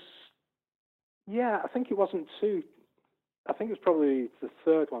 It was, I think it wasn't two. I think it was probably the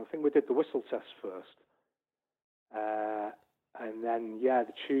third one. I think we did the whistle test first. And then, the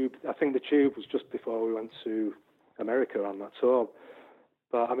Tube, I think the Tube was just before we went to America on that tour.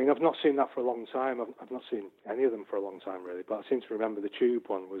 But, I mean, I've not seen that for a long time. I've not seen any of them for a long time, really. But I seem to remember the Tube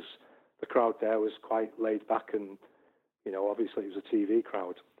one was, the crowd there was quite laid back and, obviously it was a TV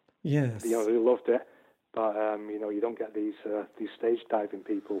crowd. Yes. They loved it. But, you don't get these stage diving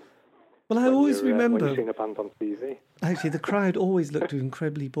people. Well, I always remember when you've seen a band on TV. Actually, the crowd always looked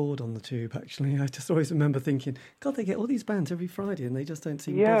incredibly bored on the Tube. Actually, I just always remember thinking, "God, they get all these bands every Friday, and they just don't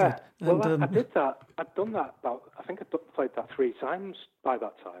seem bothered." Well, I did that. I'd done that I think I'd played that 3 times by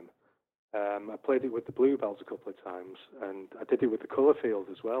that time, I played it with the Bluebells a couple of times, and I did it with the Colourfield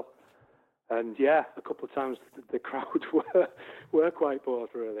as well. And yeah, a couple of times the crowd were quite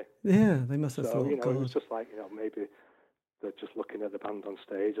bored, really. Yeah, they must have So, thought, it God. was just like, maybe they're just looking at the band on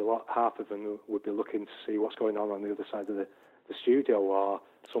stage. Half of them would be looking to see what's going on the other side of the studio, or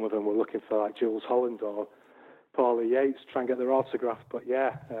some of them were looking for like Jules Holland or Paulie Yates, try and get their autograph. But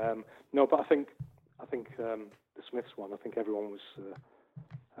yeah, but I think the Smiths one, I think everyone was.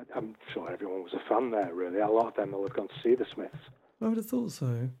 I'm sure everyone was a fan there. Really, a lot of them will have gone to see the Smiths. I would have thought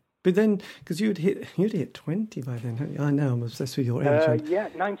so. But then, because you'd hit 20 by then, hadn't you? I know, I'm obsessed with your age. Yeah,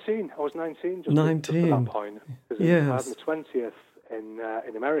 19. I was 19 just 19. at that point. Yes. I had my 20th in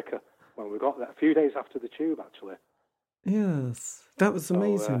America when we got there. A few days after the Tube, actually. Yes, that was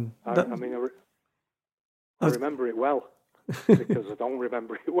amazing. I remember it well, because I don't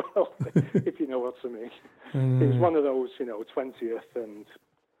remember it well, if you know what I mean. It was one of those, 20th, and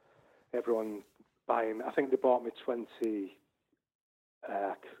everyone buying. I think they bought me 20...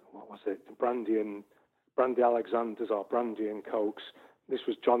 what was it? Brandy Alexanders or Brandy and Cokes. This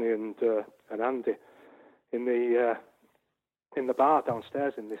was Johnny and Andy in the bar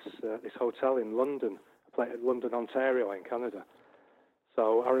downstairs in this hotel in London. I played at London, Ontario, in Canada.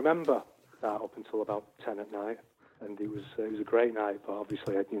 So I remember that up until about 10 at night, and it was a great night. But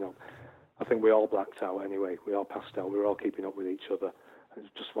obviously, I think we all blacked out anyway. We all passed out. We were all keeping up with each other. It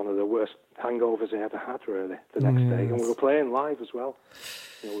was just one of the worst hangovers I ever had, really, the next day. And we were playing live as well.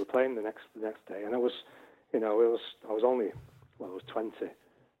 We were playing the next day. And I was 20.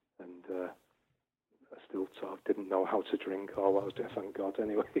 And I still sort of didn't know how to drink or what I was doing, thank God,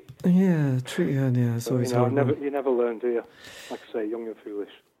 anyway. Yeah, true. Yeah, it's always hard. You never learn, do you? Like I say, young and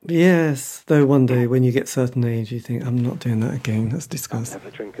foolish. Yes, though one day when you get certain age, you think, I'm not doing that again. That's disgusting. I'm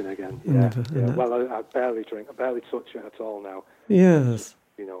never drinking again. Never. Well, I barely drink. I barely touch it at all now. Yes.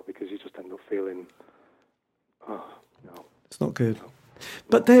 Because you just end up feeling, no. It's not good. No.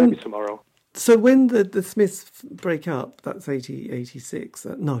 But then... Maybe tomorrow. So when the Smiths break up, that's 86.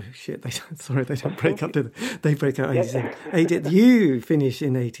 No, shit, they don't break up, do they? They break up 86. You finish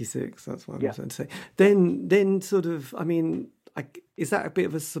in 86, that's what I was going to say. Then sort of, I mean... is that a bit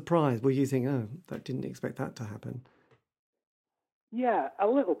of a surprise? Were you thinking, didn't expect that to happen? Yeah, a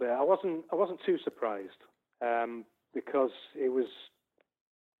little bit. I wasn't too surprised because it was.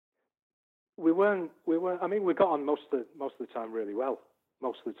 We weren't. I mean, we got on most of the time really well.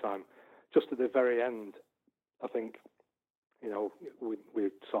 Most of the time, just at the very end, I think, we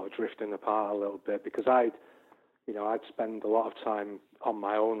sort of drifting apart a little bit because I'd spend a lot of time on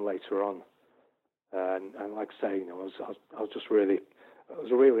my own later on. And like I say, I was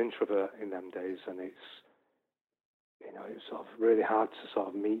a real introvert in them days, and it's sort of really hard to sort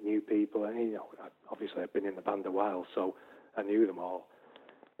of meet new people. And obviously I've been in the band a while, so I knew them all.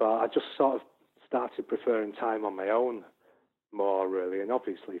 But I just sort of started preferring time on my own more, really. And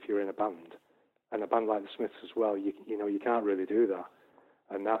obviously, if you're in a band, and a band like the Smiths as well, you can't really do that,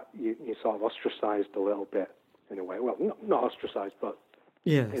 and that you sort of ostracised a little bit in a way. Well, not ostracised, but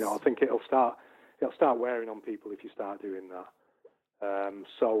yes. I think it'll start wearing on people if you start doing that.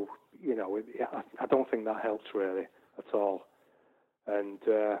 So, I don't think that helps really at all. And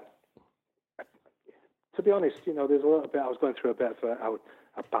to be honest, there's a little bit, I was going through a bit of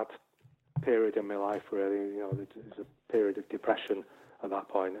a bad period in my life, really. There's a period of depression at that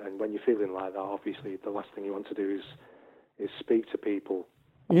point. And when you're feeling like that, obviously the last thing you want to do is speak to people.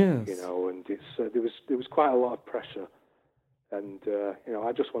 Yes. And it's there was quite a lot of pressure. And,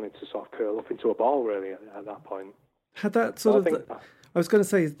 I just wanted to sort of curl up into a ball, really, at that point. Had that sort of... I was going to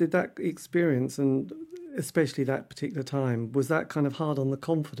say, did that experience, and especially that particular time, was that kind of hard on the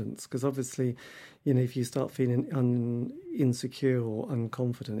confidence? Because obviously, if you start feeling insecure or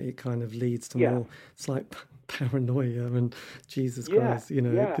unconfident, it kind of leads to more slight paranoia and Jesus Christ,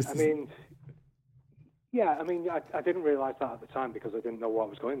 Yeah, I didn't realise that at the time because I didn't know what I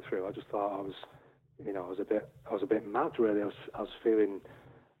was going through. I just thought I was... I was a bit mad, really. I was feeling,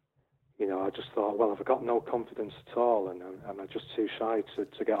 I just thought, well, I've got no confidence at all, and I'm just too shy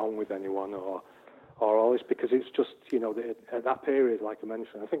to get on with anyone or all this, because it's just, at that period, like I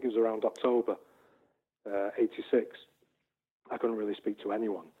mentioned, I think it was around October 86, I couldn't really speak to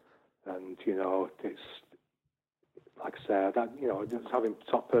anyone, and, it's, like I said, that, I was having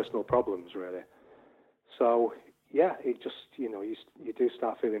top personal problems, really. So, yeah, it just, you do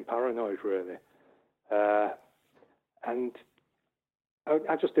start feeling paranoid, really. And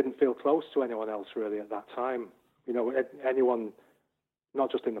I just didn't feel close to anyone else really at that time. Anyone,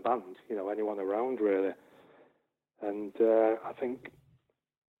 not just in the band, anyone around really. And I think,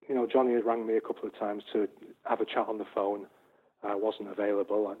 Johnny had rang me a couple of times to have a chat on the phone, I wasn't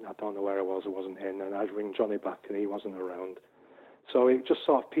available. I don't know where I was. I wasn't in, and I'd ring Johnny back, and he wasn't around. So it just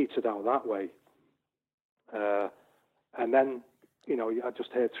sort of petered out that way. And then, you know, I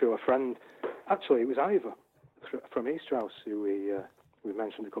just heard through a friend. Actually, it was Ivor from Easthouse who we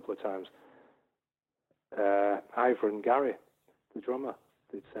mentioned a couple of times. Ivor and Gary, the drummer,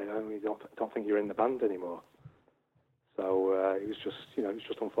 they'd say, "Oh, we don't think you're in the band anymore." So it was just, you know, it was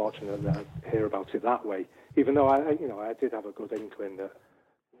just unfortunate that I hear about it that way. Even though I did have a good inkling that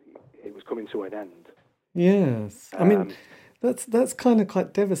it was coming to an end. Yes, I mean, that's kind of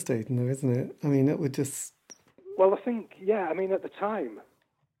quite devastating, though, isn't it? I mean, it would just. Well, I think, yeah. I mean, at the time,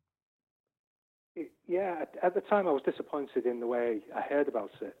 at the time, I was disappointed in the way I heard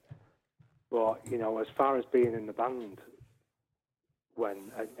about it. But you know, as far as being in the band,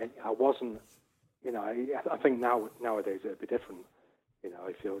 when I wasn't, you know, I think nowadays it'd be different. You know,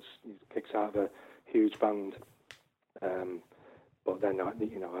 if you kicks out of a huge band, but then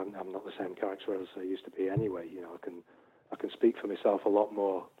you know, I'm not the same character as I used to be anyway. You know, I can speak for myself a lot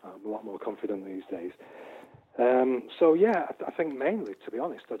more. I'm a lot more confident these days. So yeah, I think mainly, to be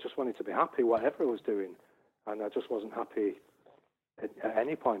honest, I just wanted to be happy whatever I was doing, and I just wasn't happy at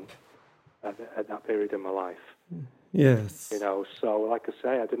any point at that period in my life. Yes. You know, so like I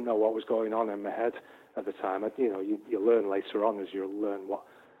say, I didn't know what was going on in my head at the time. You know, you learn later on as you learn what,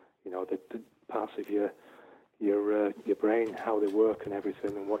 you know, the parts of your brain, how they work and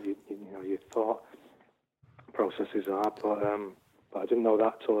everything, and what you know your thought processes are. But I didn't know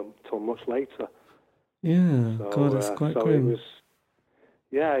that till much later. Yeah, so, God, it's quite so grim. It was,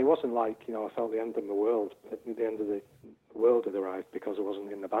 yeah, it wasn't like, you know, I felt the end of the world. The end of the world had arrived because I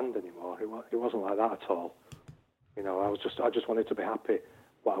wasn't in the band anymore. It wasn't like that at all. You know, I just wanted to be happy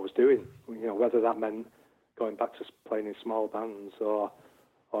what I was doing. You know, whether that meant going back to playing in small bands or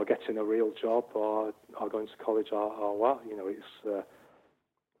getting a real job or going to college or what. You know, it's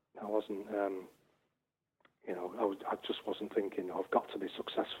I wasn't. You know, I just wasn't thinking, I've got to be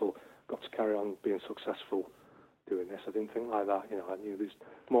successful, got to carry on being successful doing this. I didn't think like that. You know, I knew there's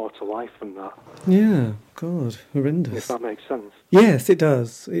more to life than that. Yeah, God, horrendous. If that makes sense. Yes, it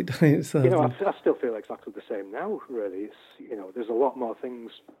does. It's, you know, I still feel exactly the same now, really. It's, you know, there's a lot more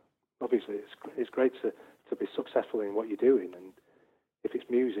things. Obviously, it's great to be successful in what you're doing, and if it's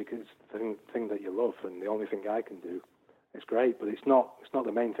music, it's the thing that you love, and the only thing I can do, it's great, but it's not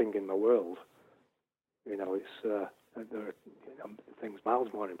the main thing in the world. You know, it's there are things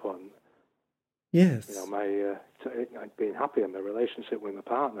miles more important. Yes. You know, my being happy in my relationship with my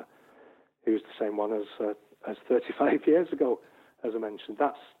partner, who's the same one as 35 years ago, as I mentioned.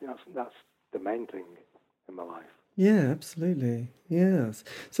 That's the main thing in my life. Yeah, absolutely. Yes.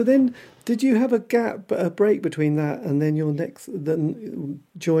 So then, did you have a break between that and then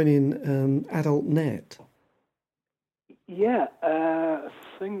joining Adult Net? Yeah, I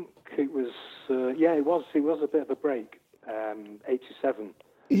think it was. It was a bit of a break. 87.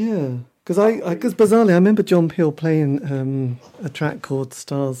 Yeah, because bizarrely, I remember John Peel playing a track called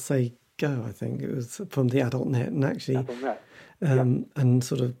 "Stars Say Go." I think it was from the Adult Net, and actually, Adult Net. and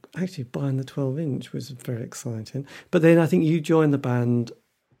sort of actually buying the 12-inch was very exciting. But then I think you joined the band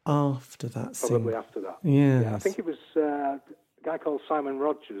after that. Probably after that. Yes. Yeah, I think it was a guy called Simon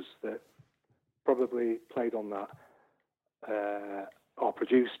Rogers that probably played on that or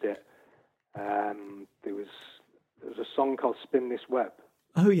produced it. There was a song called "Spin This Web."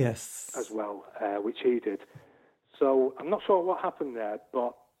 Oh yes. As well, which he did. So I'm not sure what happened there,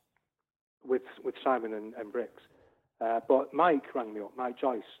 but with Simon and Bricks. But Mike rang me up, Mike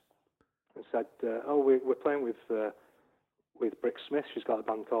Joyce, and said, we're playing with Brick Smith. She's got a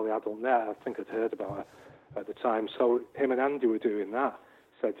band called the Adult Net. I think I'd heard about her at the time. So him and Andy were doing that.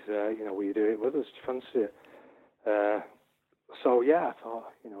 Said, will you do it with us? Do you fancy it? So yeah, I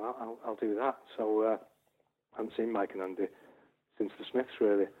thought, I'll do that. So I haven't seen Mike and Andy since the Smiths,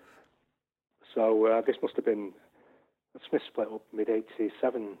 really. So this must have been, the Smiths split up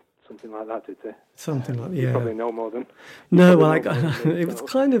mid-87, something like that, did they? Something like that, yeah. You probably know more than... No, well, it was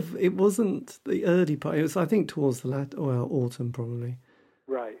kind of, it wasn't the early part, it was, I think, towards the autumn, probably.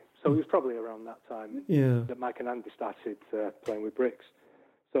 Right, so it was probably around that time that Mike and Andy started playing with Bricks.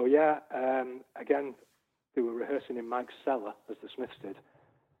 So yeah, again, they were rehearsing in Mike's cellar, as the Smiths did.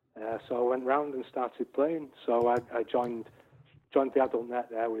 So I went round and started playing. So I joined the Adult Net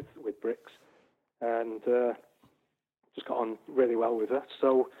there with Bricks, and just got on really well with her.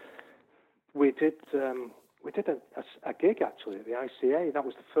 So we did a gig actually at the ICA. That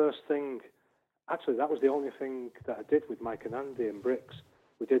was the first thing. Actually, that was the only thing that I did with Mike and Andy and Bricks.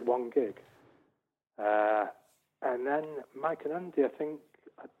 We did one gig, and then Mike and Andy, I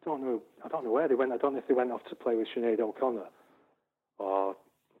don't know where they went. I don't know if they went off to play with Sinead O'Connor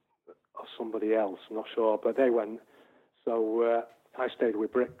somebody else, I'm not sure, but they went. So I stayed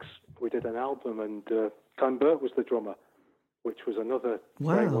with Bricks. We did an album, and Clem Burke was the drummer, which was another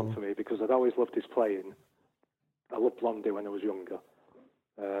great one for me because I'd always loved his playing. I loved Blondie when I was younger.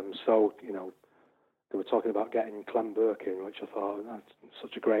 So, you know, they were talking about getting Clem Burke in, which I thought, that's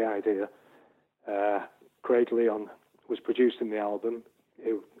such a great idea. Craig Leon was producing the album,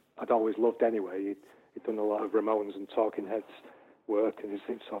 who I'd always loved anyway. He'd done a lot of Ramones and Talking Heads work, and he's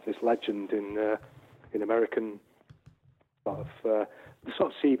sort of this legend in American sort of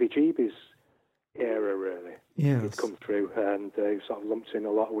CBGB's era, really. Yes. He'd come through, and he sort of lumped in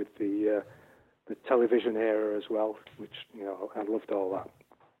a lot with the television era as well, which, you know, I loved all that.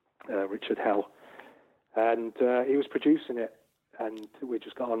 Richard Hell. And he was producing it, and we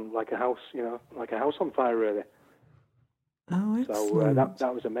just got on like a house, you know, like a house on fire, really. Oh, excellent. So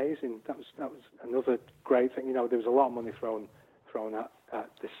that was amazing. That was another great thing. You know, there was a lot of money thrown at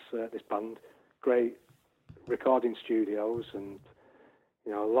this band. Great recording studios, and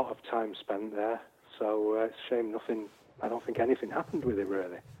you know, a lot of time spent there. So it's a shame I don't think anything happened with it,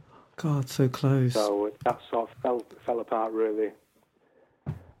 really. God, so close. So that sort of fell apart, really.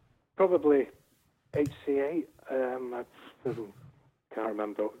 Probably HC8. I can't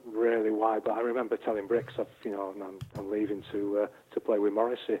remember really why, but I remember telling Bricks, I'm leaving to play with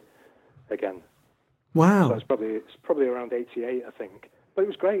Morrissey again. Wow. So it's probably around '88, I think. But it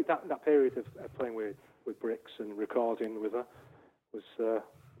was great. That period of playing with Bricks and recording with her was.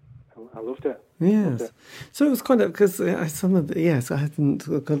 I loved it. Yes. Loved it. So it was kind of because I had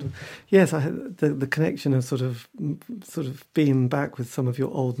the connection of sort of being back with some of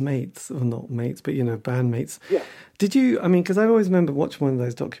your old mates, or not mates, but you know, bandmates. Yeah. Did you? I mean, because I always remember watching one of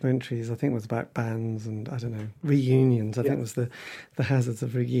those documentaries. I think it was about bands and I don't know, reunions. I think it was the hazards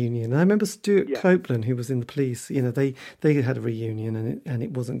of reunion. I remember Stuart Copeland, who was in the Police. You know, they had a reunion and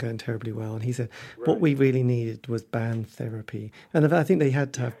it wasn't going terribly well. And he said what we really needed was band therapy. And I think they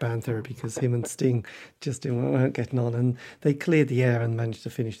had to have band therapy because him and Sting just weren't getting on. And they cleared the air and managed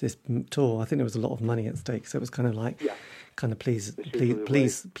to finish this tour. I think there was a lot of money at stake, so it was kind of like. Yeah. Kind of please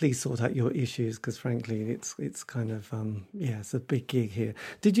sort out your issues, because frankly it's kind of it's a big gig here.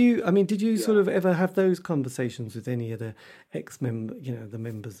 Did you sort of ever have those conversations with any of the ex-member, you know, the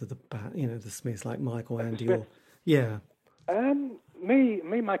members of the band, you know, the Smiths, like Michael, Andy, or me,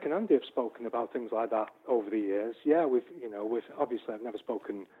 Mike and Andy have spoken about things like that over the years. Yeah, we've obviously I've never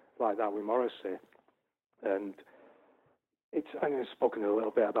spoken like that with Morrissey, and I've spoken a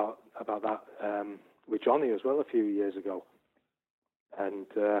little bit about that with Johnny as well a few years ago. And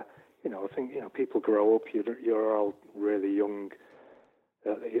I think people grow up. You're all really young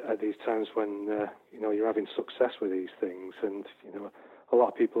at these times when you're having success with these things, and a lot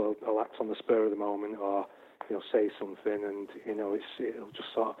of people will act on the spur of the moment, or say something, and it'll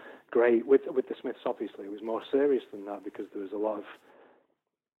just sort of great. With the Smiths, obviously, it was more serious than that because there was a lot of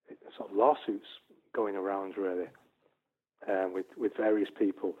sort of lawsuits going around, really, with various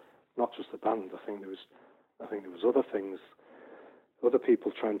people, not just the band. I think there was other things, other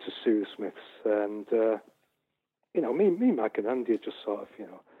people trying to sue the Smiths, and me, Mike, and Andy just sort of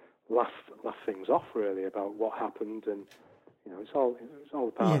laugh things off, really, about what happened, and it's all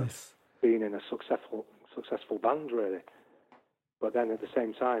about being in a successful band, really. But then at the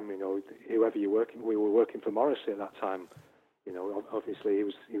same time, whoever you're working, we were working for Morrissey at that time. Obviously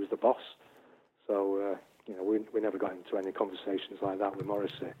he was the boss, so. We never got into any conversations like that with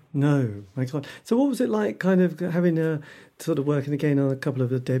Morrissey. No, my God. So what was it like kind of having sort of working again on a couple of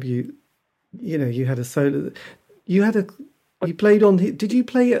the debut, you had a solo, you played on, did you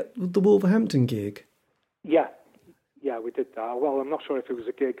play at the Wolverhampton gig? Yeah, we did that. Well, I'm not sure if it was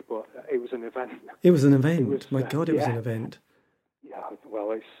a gig, but it was an event. It was an event. My God, it was an event. Yeah,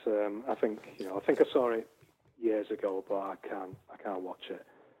 well, it's, I think I saw it years ago, but I can't watch it.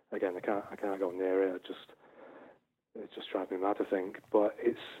 Again, I can't go near it. It just drives me mad, I think. But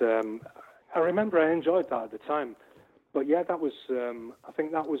it's, I remember I enjoyed that at the time. But yeah, that was, I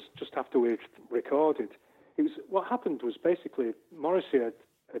think that was just after we recorded. What happened was basically Morrissey had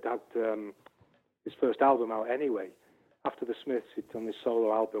his first album out anyway. After the Smiths, he'd done his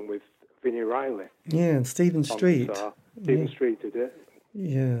solo album with Vinnie Riley. Yeah, and Stephen Street. Stephen Street did it.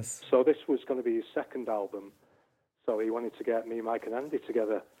 Yes. So this was going to be his second album. So he wanted to get me, Mike, and Andy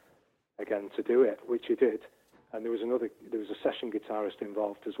together again to do it, which he did. And there was a session guitarist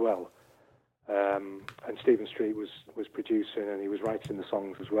involved as well. And Stephen Street was producing, and he was writing the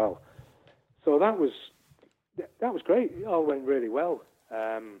songs as well. So that was great. It all went really well.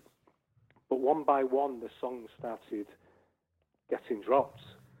 But one by one, the songs started getting dropped,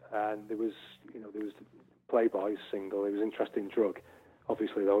 and there was the Playboys single. It was Interesting Drug.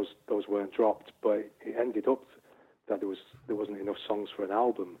 obviously those weren't dropped, but it ended up that there wasn't enough songs for an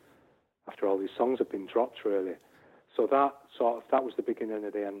album after all these songs had been dropped, really. So that was the beginning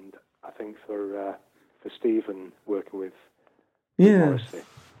of the end, I think, for Stephen working with Morrissey.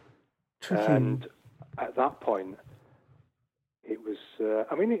 Tricky. And at that point, it was.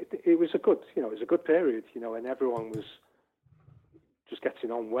 It was a good, it was a good period, and everyone was just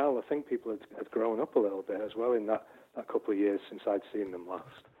getting on well. I think people had grown up a little bit as well in that couple of years since I'd seen them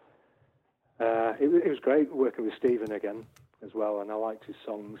last. It was great working with Stephen again as well, and I liked his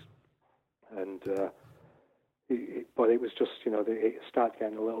songs. And but it was just, it started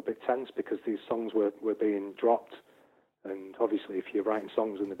getting a little bit tense because these songs were being dropped, and obviously if you're writing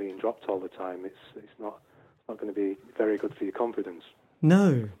songs and they're being dropped all the time, it's not going to be very good for your confidence.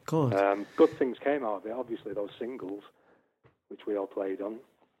 No, God. Good things came out of it, obviously those singles, which we all played on,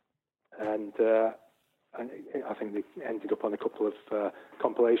 and I think they ended up on a couple of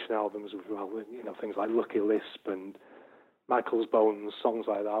compilation albums as well, things like Lucky Lisp and Michael's Bones, songs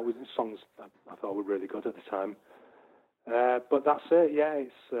like that, songs I thought were really good at the time. But that's it, yeah,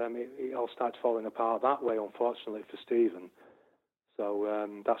 it all started falling apart that way, unfortunately, for Stephen.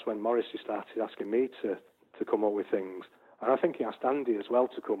 So that's when Morrissey started asking me to come up with things. And I think he asked Andy as well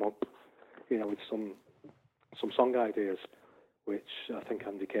to come up, with some song ideas, which I think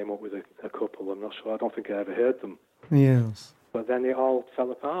Andy came up with a couple. I'm not sure, I don't think I ever heard them. Yes. But then it all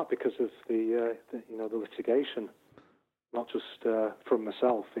fell apart because of the litigation. Not just from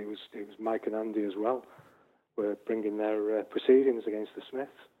myself, it was Mike and Andy as well. Were bringing their proceedings against the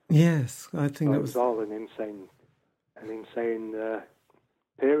Smiths. Yes, I think it was all an insane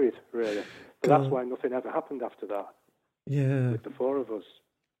period, really. But that's why nothing ever happened after that. Yeah, with the four of us.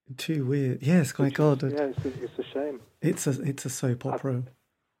 Too weird. Yes, my God. Yeah, it's a shame. It's a soap opera.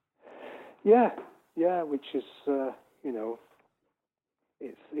 Yeah, which is I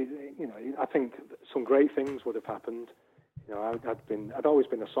think some great things would have happened. I'd always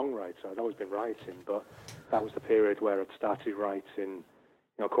been a songwriter. I'd always been writing, but that was the period where I'd started writing,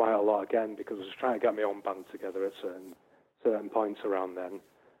 quite a lot again, because I was trying to get my own band together at certain points around then,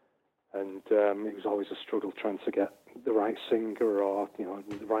 and it was always a struggle trying to get the right singer or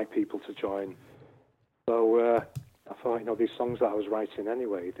the right people to join. So I thought, these songs that I was writing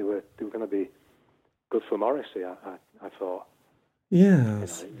anyway, they were going to be good for Morrissey. I thought.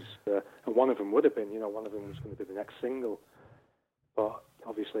 Yes. And one of them would have been, one of them was going to be the next single. But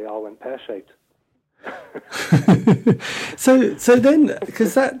obviously, it all went pear-shaped. So then,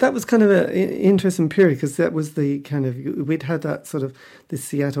 because that was kind of an interesting period, because that was the kind of, we'd had that sort of the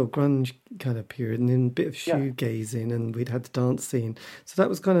Seattle grunge kind of period, and then a bit of shoegazing, and we'd had the dance scene. So that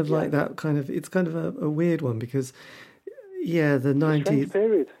was kind of like that kind of, it's kind of a weird one, because the 90s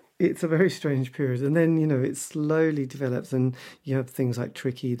period. It's a very strange period, and then it slowly develops, and you have things like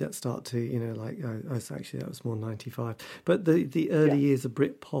Tricky that start to that was more 95. But the early years of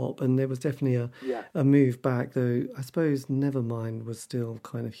Britpop, and there was definitely a move back. Though I suppose Nevermind was still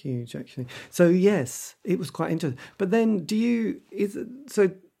kind of huge, actually. So yes, it was quite interesting. But then, during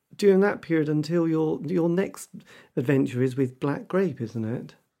that period until your next adventure is with Black Grape, isn't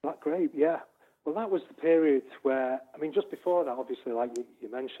it? Black Grape, yeah. Well, that was the period where, just before that, obviously, like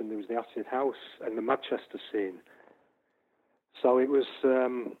you mentioned, there was the acid house and the Manchester scene. So it was,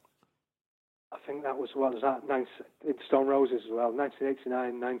 I think that was, what was that, Stone Roses as well,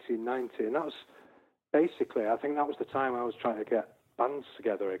 1989, 1990. And that was basically, I think that was the time I was trying to get bands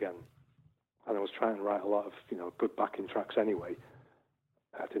together again. And I was trying to write a lot of, good backing tracks anyway.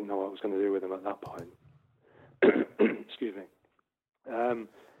 I didn't know what I was going to do with them at that point. Excuse me.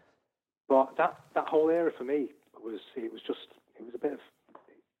 But that whole era for me was just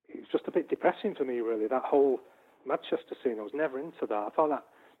a bit depressing for me, really. That whole Manchester scene, I was never into that. I thought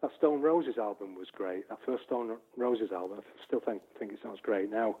that Stone Roses album was great. That first Stone Roses album, I still think it sounds great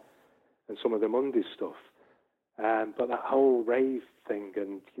now, and some of the Mondays stuff. But that whole rave thing,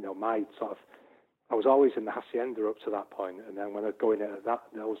 and my sort of, I was always in the hacienda up to that point, and then when I'd go in at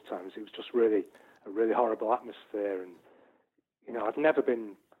those times, it was just really a really horrible atmosphere, and I'd never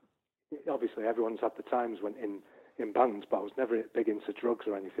been. Obviously, everyone's had the times when in bands, but I was never big into drugs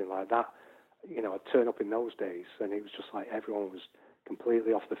or anything like that. I'd turn up in those days, and it was just like everyone was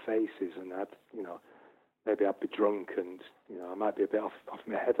completely off the faces, and maybe I'd be drunk, and I might be a bit off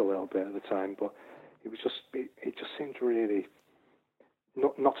my head a little bit at the time, but it was just it just seemed really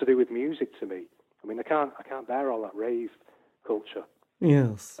not to do with music to me. I can't bear all that rave culture.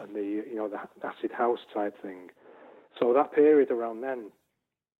 Yes. And the the acid house type thing. So that period around then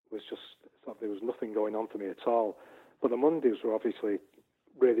was just, there was nothing going on for me at all. But the Mondays were obviously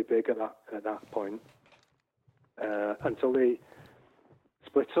really big at that point, until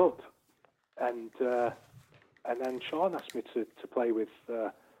split up, and then Sean asked me to play with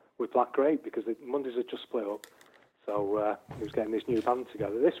Black Grape because the Mondays had just split up, so he was getting this new band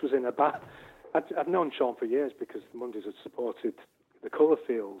together. This was in a band. I'd known Sean for years because the Mondays had supported the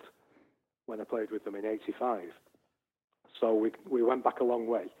Colourfield when I played with them in '85. So we went back a long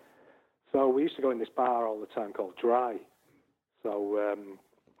way. So we used to go in this bar all the time called Dry. So,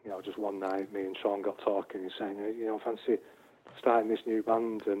 just one night, me and Sean got talking and saying, fancy starting this new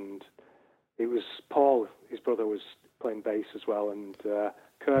band. And it was Paul, his brother, was playing bass as well, and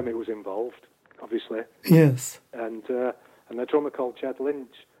Kermit was involved, obviously. Yes. And a drummer called Jed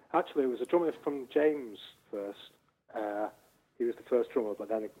Lynch. Actually, it was a drummer from James first. He was the first drummer, but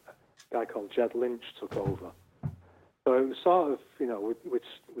then a guy called Jed Lynch took over. So it was sort of,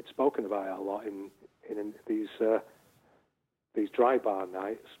 we'd spoken about it a lot in these dry bar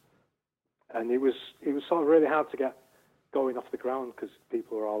nights, and it was sort of really hard to get going off the ground because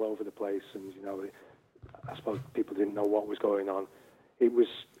people were all over the place, and I suppose people didn't know what was going on. It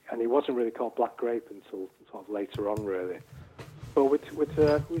wasn't really called Black Grape until sort of later on, really. But we'd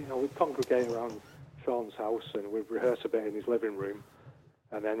congregate around Sean's house and we'd rehearse a bit in his living room,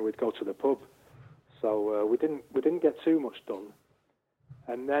 and then we'd go to the pub. So we didn't get too much done,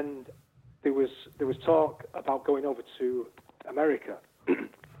 and then there was talk about going over to America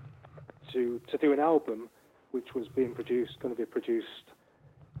to do an album, which was going to be produced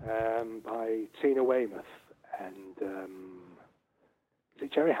by Tina Weymouth and is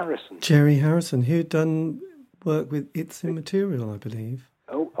it Jerry Harrison? Jerry Harrison, who'd done work with It's Immaterial, I believe.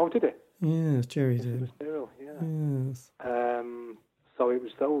 Oh, did it? Yes, Jerry It's did. Immaterial, yeah. Yes. So it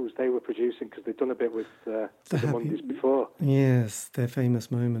was those they were producing because they'd done a bit with the Mondays before. Yes, their famous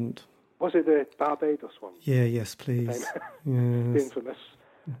moment. Was it the Barbados one? Yeah, yes, please. Yes. The infamous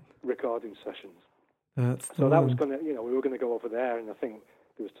recording sessions. That's the so that one. was going to, we were going to go over there, and I think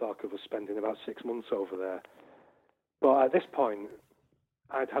there was talk of us spending about 6 months over there. But at this point,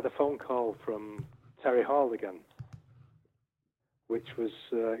 I'd had a phone call from Terry Hall again, which was,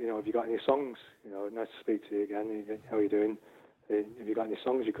 have you got any songs? Nice to speak to you again. How are you doing? Have you got any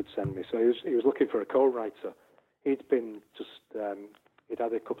songs you could send me? So he was looking for a co-writer. He'd been he'd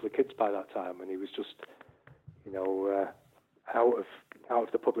had a couple of kids by that time, and he was just, out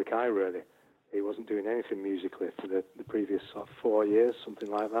of the public eye, really. He wasn't doing anything musically for the previous 4 years, something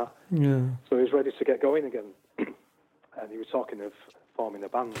like that. Yeah. So he was ready to get going again, and he was talking of forming a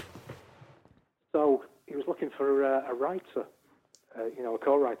band. So he was looking for a writer, a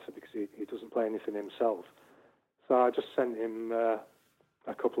co-writer, because he doesn't play anything himself. So I just sent him a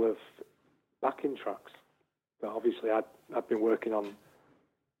couple of backing tracks that obviously I'd been working on,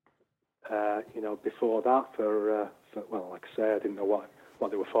 before that for like I say, I didn't know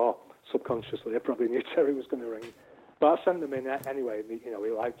what they were for. Subconsciously, I probably knew Terry was going to ring. But I sent them in anyway, and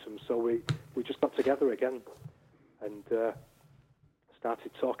he liked them. So we just got together again and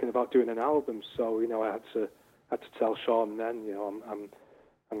started talking about doing an album. So, I had to tell Sean then,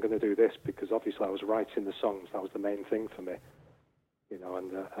 I'm going to do this because obviously I was writing the songs. That was the main thing for me,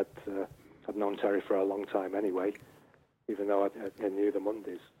 and I'd known Terry for a long time anyway, even though I knew the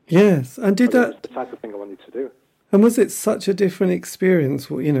Mondays. Yes, and It was the type of thing I wanted to do. And was it such a different experience?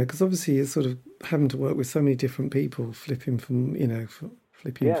 Because obviously you're sort of having to work with so many different people, flipping from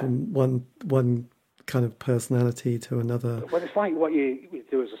from one kind of personality to another. Well, it's like what you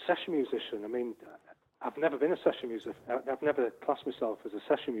do as a session musician. I mean, I've never been a session musician. I've never classed myself as a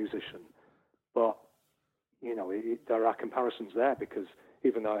session musician, but there are comparisons there because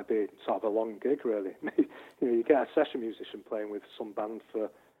even though it'd be sort of a long gig, really, you get a session musician playing with some band for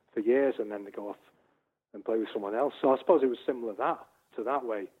years and then they go off and play with someone else. So I suppose it was similar to that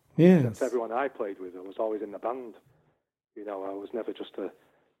way. Yes. Except everyone I played with, I was always in the band. I was never just a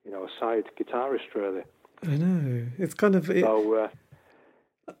side guitarist, really. I know. It's kind of... So...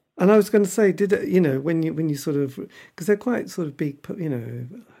 and I was going to say, when you sort of... Because they're quite sort of big,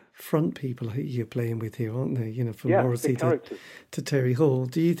 front people you're playing with here, aren't they? From Morrissey to Terry Hall.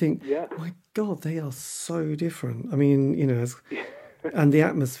 Do you think, my God, they are so different? I mean, and the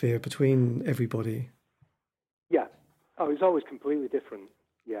atmosphere between everybody. Yeah. Oh, it was always completely different.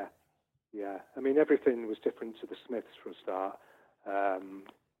 Yeah. Yeah. I mean, everything was different to the Smiths for a start.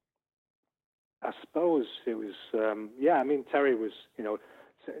 I suppose it was, I mean, Terry was,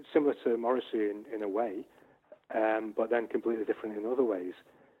 similar to Morrissey in a way, but then completely different in other ways.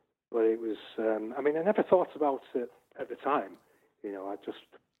 But it was, I never thought about it at the time. I just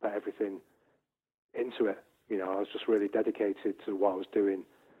put everything into it. I was just really dedicated to what I was doing.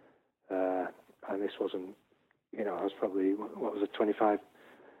 And this wasn't, I was probably, 25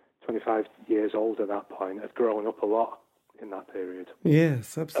 years old at that point. I'd grown up a lot in that period.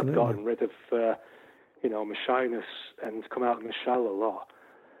 Yes, I've absolutely. gotten rid of, my shyness and come out of my shell a lot,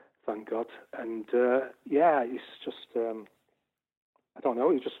 thank God. And, it's just, I don't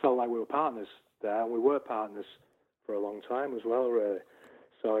know, it just felt like we were partners there, and we were partners for a long time as well, really.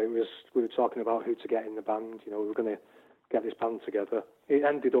 So we were talking about who to get in the band, we were going to get this band together. It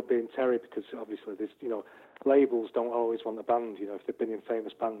ended up being Terry because obviously there's, labels don't always want the band, if they've been in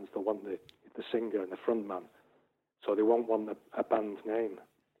famous bands, they'll want the singer and the front man. So they won't want a band name.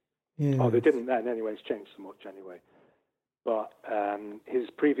 Yeah. Oh, they didn't then anyway, it's changed so much anyway. But his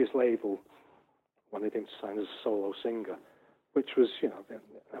previous label wanted him to sign as a solo singer, which was,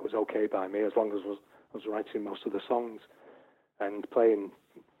 that was okay by me as long as I was writing most of the songs and playing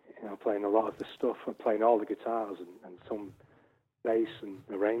a lot of the stuff and playing all the guitars and some bass and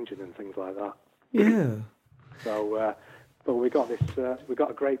arranging and things like that. Yeah. So, but we got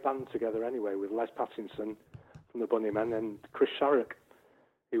a great band together anyway with Les Pattinson from the Bunnymen and Chris Sharrock,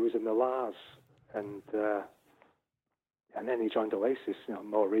 who was in the Lars, and then he joined Oasis.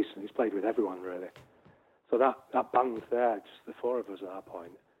 More recently, he's played with everyone really. So that band there, just the four of us at that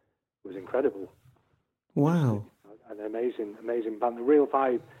point, was incredible. Wow. An amazing band. The real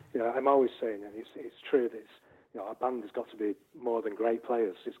vibe. I'm always saying, and it's true that a band has got to be more than great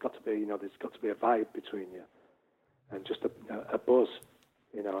players. It's got to be, there's got to be a vibe between you, and just a buzz,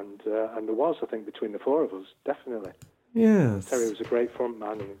 and there was, I think, between the four of us, definitely. Yes. Terry was a great front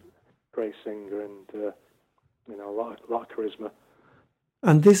man and a great singer, and a lot of charisma.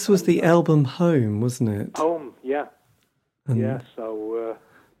 And this was the album Home, wasn't it? Home, yeah. Yeah, so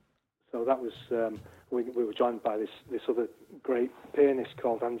that was, we were joined by this other great pianist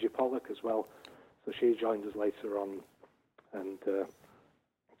called Angie Pollock as well. So she joined us later on and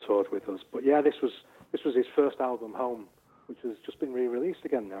toured with us. But yeah, this was his first album, Home, which has just been re-released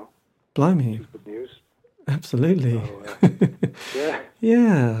again now. Blimey. Which is good news. Absolutely. So, yeah.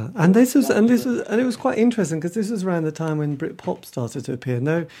 Yeah, and it was quite interesting because this was around the time when Britpop started to appear.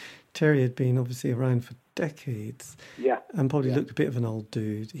 No, Terry had been obviously around for decades. Yeah. And probably looked a bit of an old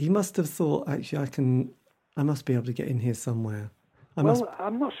dude. He must have thought, actually, I must be able to get in here somewhere. I'm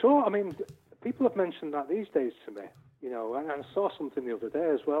not sure. I mean, people have mentioned that these days to me, and I saw something the other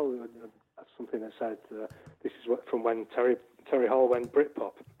day as well, something that said this is from when Terry Hall went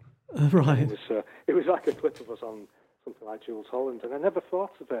Britpop. Right. It was like a clip of us on something like Jules Holland, and I never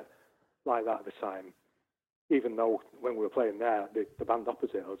thought of it like that at the time, even though when we were playing there, the band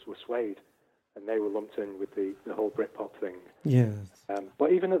opposite us were Suede, and they were lumped in with the whole Britpop thing. Yes.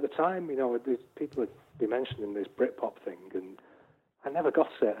 But even at the time, people had been mentioning this Britpop thing, and I never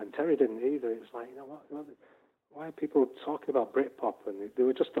got it, and Terry didn't either. It was like, why are people talking about Britpop? And there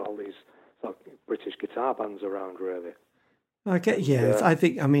were just all these sort of British guitar bands around, really. Okay, yes, I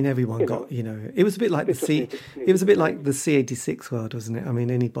think. I mean, everyone got. It was a bit like It was a bit like the C86 world, wasn't it? I mean,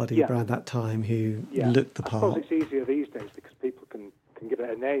 anybody around that time who looked the part. I suppose it's easier these days because people can give it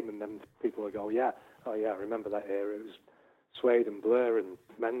a name, and then people will go, I remember that era. It was Suede and Blur and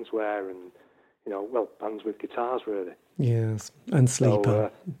Menswear, and bands with guitars, really. Yes, and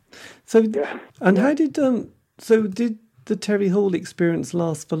Sleeper. How did did the Terry Hall experience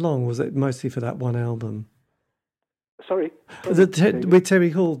last for long? Was it mostly for that one album? Sorry? With Terry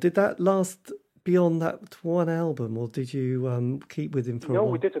Hall, did that last beyond that one album, or did you keep with him for a while?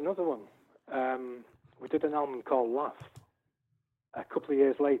 No, we did another one. We did an album called Laugh a couple of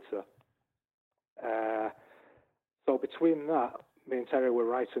years later. So between that, me and Terry were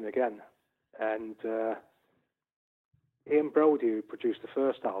writing again, and Ian Brody, who produced the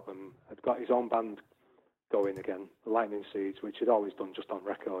first album, had got his own band going again, the Lightning Seeds, which he'd always done just on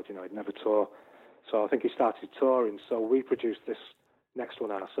record, he'd never tour. So I think he started touring, so we produced this next one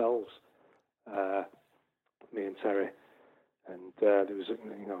ourselves, me and Terry, and there was a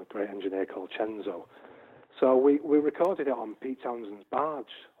great engineer called Chenzo. So we recorded it on Pete Townshend's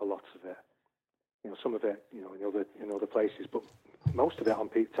Barge, a lot of it. Some of it, in other places, but most of it on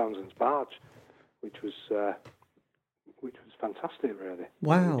Pete Townshend's Barge, which was fantastic, really.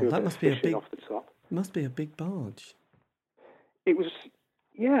 Wow, that must be a big. Off the top. Must be a big barge. It was,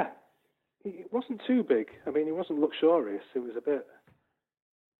 yeah. It wasn't too big. I mean, it wasn't luxurious. It was a bit,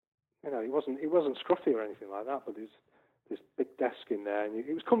 it wasn't scruffy or anything like that. But there's this big desk in there, and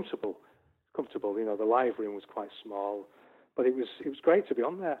it was comfortable. The live room was quite small, but it was great to be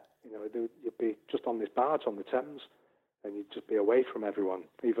on there. You'd be just on this barge on the Thames, and you'd just be away from everyone.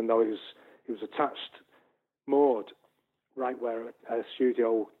 Even though it was attached, moored, right where a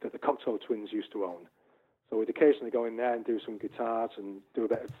studio that the Cocteau Twins used to own. So we'd occasionally go in there and do some guitars and do a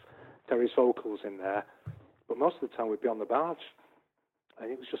bit of Terry's vocals in there, but most of the time we'd be on the barge, and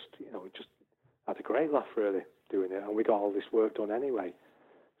it was just, we just had a great laugh, really. doing it, and we got all this work done anyway.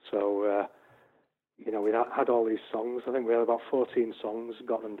 So, we had all these songs. I think we had about 14 songs,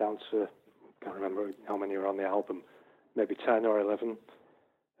 got them down to, can't remember how many were on the album, maybe 10 or 11.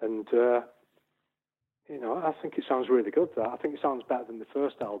 And, I think it sounds really good, that. I think it sounds better than the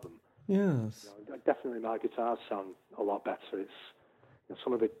first album. Yes. Definitely my guitars sound a lot better. It's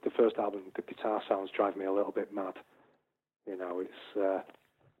some of the first album, the guitar sounds drive me a little bit mad. It's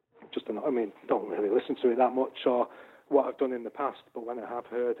just, don't really listen to it that much or what I've done in the past, but when I have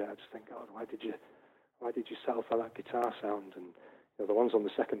heard it, I just think, God, why did you settle for that guitar sound? And the ones on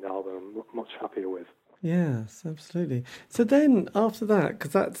the second album, I'm much happier with. Yes, absolutely. So then after that,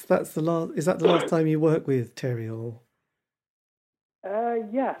 because that's the last, is that the last time you worked with Terry Hall?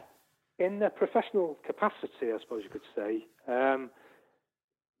 Yeah, in a professional capacity, I suppose you could say. In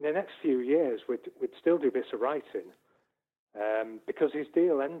the next few years, we'd still do bits of writing because his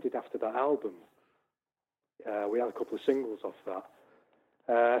deal ended after that album. We had a couple of singles off that,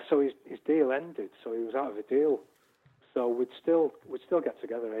 so his deal ended. So he was out of a deal. So we'd still get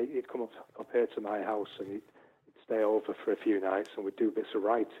together. He'd come up here to my house and he'd stay over for a few nights, and we'd do bits of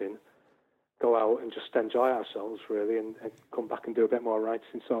writing, go out and just enjoy ourselves really, and come back and do a bit more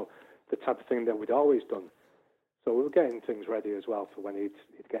writing. So the type of thing that we'd always done. So we were getting things ready as well for when he'd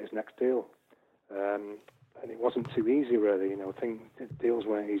get his next deal. And it wasn't too easy really, deals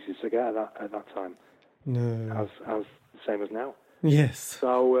weren't easy to get at that time. No. As the same as now. Yes.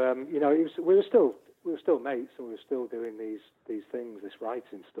 So we were still mates, and we were still doing these things, this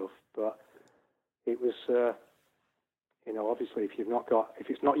writing stuff. But it was, obviously, if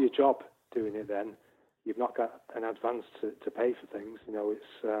it's not your job doing it, then you've not got an advance to pay for things.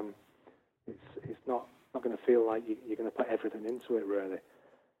 It's not going to feel like you're going to put everything into it really.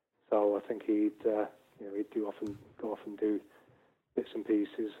 So I think he'd go off and do bits and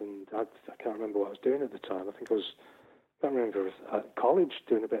pieces, and I can't remember what I was doing at the time. I can't remember, I was at college,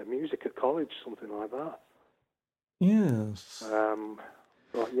 doing a bit of music at college, something like that. Yes.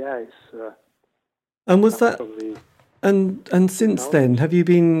 But yeah, it's... and was that... And since then, have you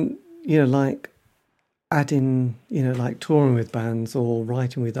been, adding, touring with bands or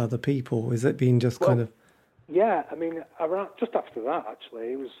writing with other people? Has it been just kind of... Yeah, around just after that,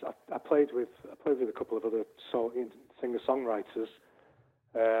 actually, I played with a couple of other singer-songwriters.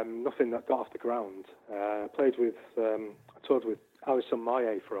 Nothing that got off the ground. I toured with Alison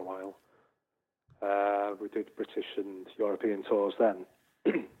Moyet for a while. We did British and European tours then.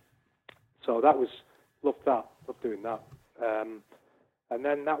 So loved doing that. And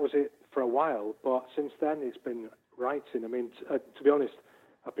then that was it for a while. But since then, it's been writing. To be honest,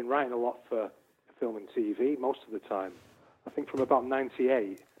 I've been writing a lot for film and TV most of the time. I think from about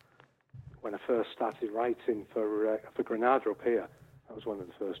 98, when I first started writing for Granada up here. That was one of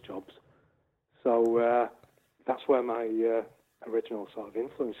the first jobs. So that's where my original sort of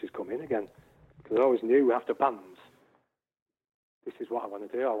influences come in again. Because I always knew after bands, this is what I want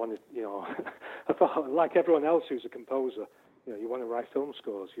to do. I want to, I thought, like everyone else who's a composer, you want to write film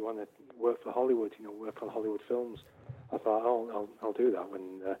scores. You want to work for Hollywood, work on Hollywood films. I thought, I'll do that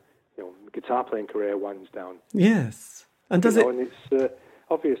when, the guitar playing career winds down. Yes. And does it... And it's,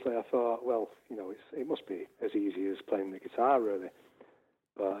 obviously I thought, well, it must be as easy as playing the guitar, really.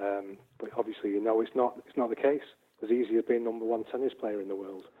 But obviously, it's not the case. As easy as being number one tennis player in the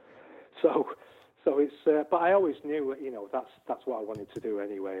world. So it's. But I always knew, that's what I wanted to do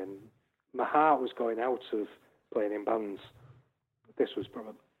anyway. And my heart was going out of playing in bands. This was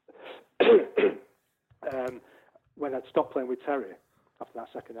probably when I'd stopped playing with Terry after that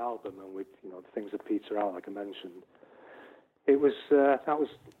second album, and with the things that peter out, like I mentioned. It was that was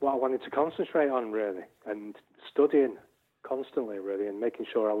what I wanted to concentrate on really, and studying constantly really, and making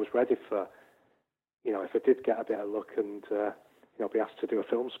sure I was ready for, if I did get a bit of luck and be asked to do a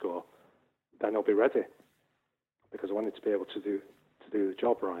film score, then I'll be ready, because I wanted to be able to do the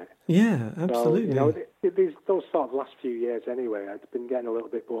job right. Yeah, absolutely. So, those sort of last few years anyway, I'd been getting a little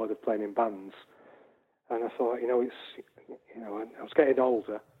bit bored of playing in bands, and I thought, I was getting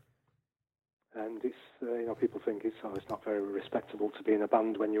older. And it's, people think it's not very respectable to be in a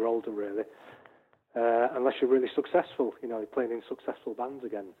band when you're older, really, unless you're really successful, playing in successful bands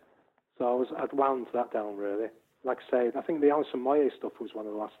again. So I'd wound that down, really. Like I say, I think the Alison Moyet stuff was one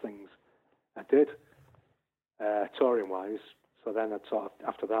of the last things I did, touring-wise. So then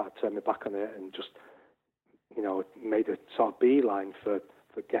after that, I turned my back on it and just, made a sort of beeline for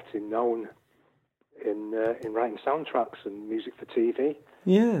getting known in writing soundtracks and music for TV.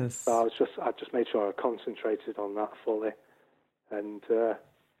 Yes. So I just made sure I concentrated on that fully, and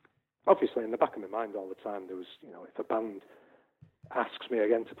obviously in the back of my mind all the time there was, if a band asks me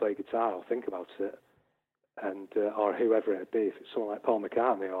again to play guitar, I'll think about it, and or whoever it be, if it's someone like Paul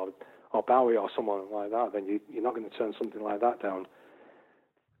McCartney or Bowie or someone like that, then you're not going to turn something like that down.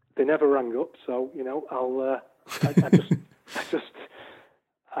 They never rang up, so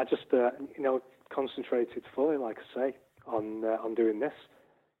I just concentrated fully, like I say, on doing this,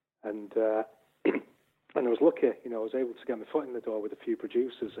 and and I was lucky, I was able to get my foot in the door with a few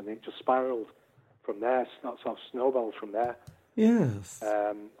producers, and it just spiraled from there, sort of snowballed from there. Yes.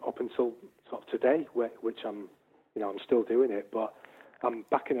 Up until sort of today, which I'm still doing it, but I'm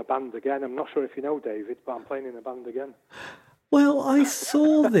back in a band again. I'm not sure if you know David, but I'm playing in a band again. Well, I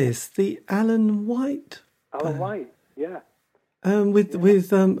saw this, the Alan White. Alan White, yeah.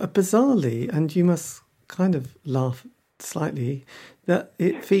 Bizarrely, and you must kind of laugh slightly, that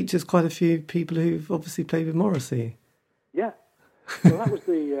it features quite a few people who've obviously played with Morrissey. Yeah. Well, that was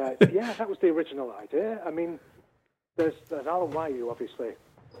the original idea. I mean, there's Alan White who obviously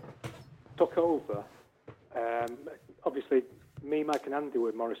took over. Obviously, me, Mike, and Andy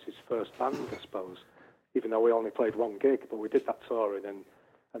were Morrissey's first band, I suppose. Even though we only played one gig, but we did that touring, and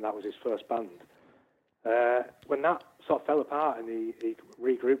that was his first band. When that sort of fell apart and he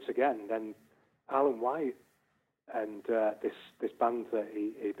regrouped again, then Alan White and this band that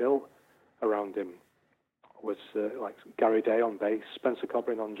he built around him was like Gary Day on bass, Spencer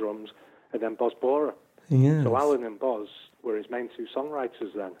Cobrin on drums, and then Boz Bora. Yes. So Alan and Boz were his main two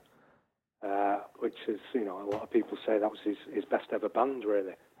songwriters then, which is, a lot of people say that was his best ever band,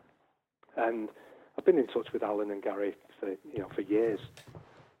 really. And I've been in touch with Alan and Gary for years,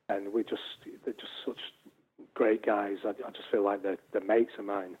 and they're just such great guys. I just feel like they're mates of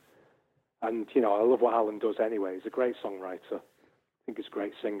mine. And, I love what Alan does anyway. He's a great songwriter. I think he's a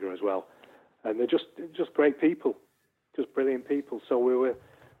great singer as well. And they're just great people, just brilliant people. So we were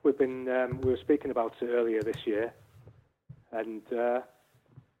speaking about it earlier this year, and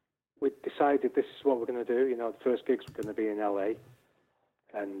we decided this is what we're going to do. The first gigs were going to be in LA,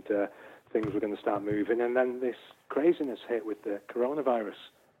 and things were going to start moving, and then this craziness hit with the coronavirus.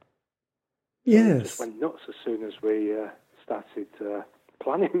 Yes. It just went nuts as soon as we started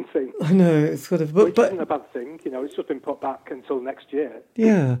planning things. I know, it's sort of... Which isn't a bad thing, it's just been put back until next year.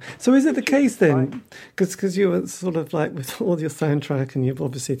 Yeah. So is it the case then, because you were sort of with all your soundtrack, and you're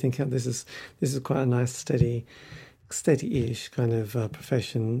obviously thinking, this is quite a nice steady-ish kind of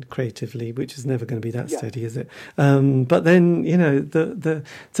profession creatively, which is never going to be that steady, is it? But then,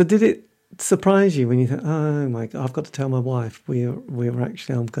 so did it surprise you when you think, oh my God, I've got to tell my wife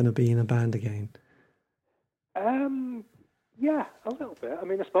I'm going to be in a band again? Yeah, a little bit. I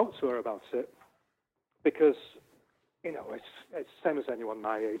mean, I spoke to her about it because, it's the same as anyone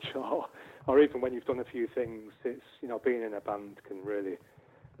my age, or even when you've done a few things, it's, being in a band can really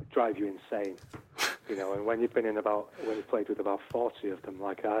drive you insane, and when you've played with about 40 of them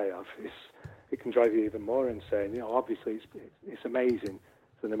like I have, it can drive you even more insane. Obviously it's amazing.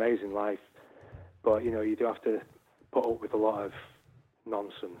 It's an amazing life, but, you do have to put up with a lot of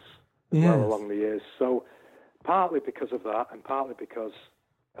nonsense as well along the years. So partly because of that, and partly because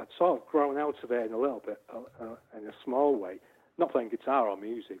I'd sort of grown out of it in a little bit, in a small way, not playing guitar or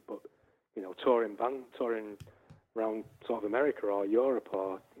music, but, touring around sort of America or Europe,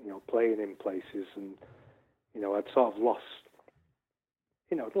 or, playing in places, and, I'd sort of lost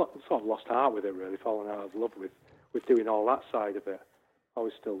heart with it, really, fallen out of love with doing all that side of it. I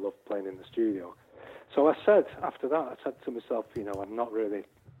always still loved playing in the studio. So after that, I said to myself, I'm not really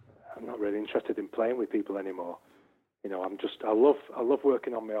interested in playing with people anymore. I love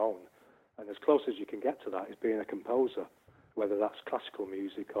working on my own, and as close as you can get to that is being a composer, whether that's classical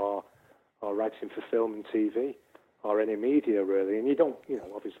music or writing for film and TV or any media, really. And you don't,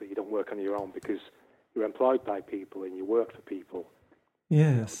 obviously you don't work on your own because you're employed by people and you work for people.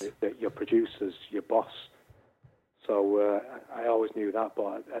 Yes. Your producers, your boss. So I always knew that,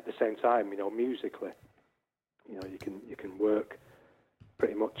 but at the same time, musically, you can work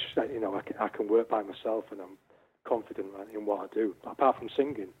pretty much. I can work by myself, and I'm confident in what I do. Apart from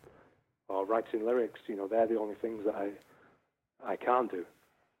singing or writing lyrics, they're the only things that I can't do.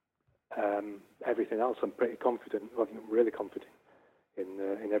 Everything else, I'm pretty confident. I'm really confident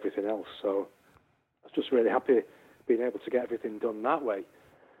in everything else. So I was just really happy being able to get everything done that way.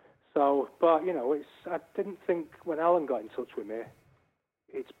 So, but I didn't think when Alan got in touch with me,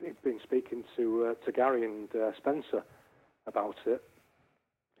 he'd been speaking to Gary and Spencer about it,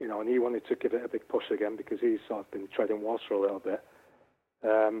 and he wanted to give it a big push again because he's sort of been treading water a little bit.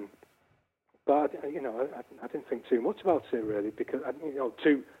 But I didn't think too much about it really, because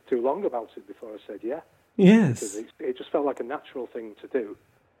too long about it before I said yeah. Yes. Because it just felt like a natural thing to do.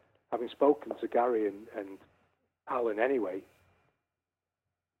 Having spoken to Gary and Alan anyway,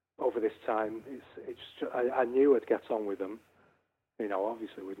 over this time, I knew I'd get on with them. You know,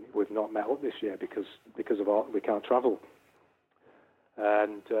 obviously we've not met up this year because of all, we can't travel.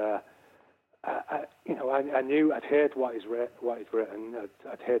 And I knew I'd heard what he'd written.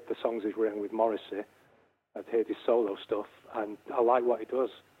 I'd heard the songs he's written with Morrissey. I'd heard his solo stuff, and I like what he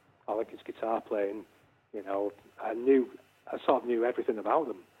does. I like his guitar playing. You know, I sort of knew everything about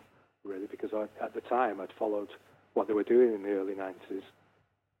them, really, because at the time I'd followed what they were doing in the early 90s.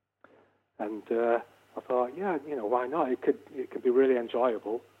 And I thought, yeah, you know, why not? It could be really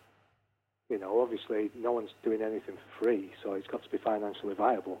enjoyable. You know, obviously no one's doing anything for free, so it's got to be financially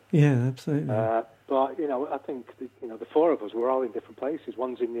viable. Yeah, absolutely. But, you know, I think, the four of us, we're all in different places.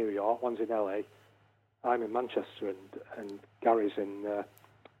 One's in New York, one's in LA. I'm in Manchester, and Gary's in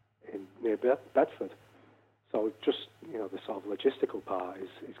near Bedford. So just, you know, the sort of logistical part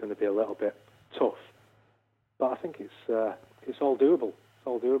is going to be a little bit tough. But I think it's all doable. It's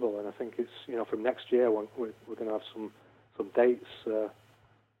all doable, and I think it's, you know, from next year we're going to have some dates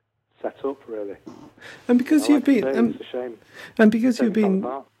set up, really. And because you've been, it's a shame. And because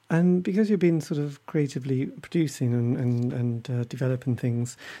you've been sort of creatively producing and developing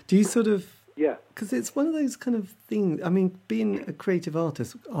things, do you sort of? Yeah. Because it's one of those kind of things. I mean, being a creative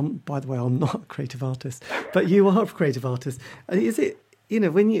artist. By the way, I'm not a creative artist, but you are a creative artist. Is it? You know,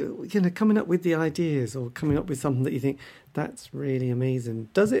 when you coming up with the ideas or coming up with something that you think that's really amazing.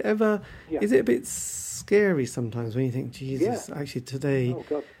 Does it ever? Yeah. Is it a bit scary sometimes when you think, Jesus, actually today? Oh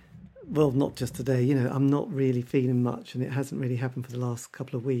God. Well, not just today. You know, I'm not really feeling much, and it hasn't really happened for the last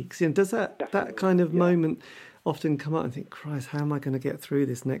couple of weeks. You know, does that kind of moment often come up and think, Christ, how am I going to get through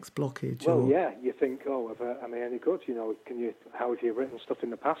this next blockage? Well, you think, am I any good? You know, how have you written stuff in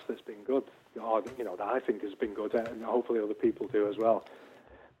the past that's been good? Or, you know, that I think has been good, and hopefully other people do as well.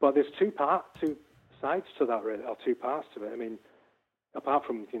 But there's two sides to that, really, or two parts to it. I mean, apart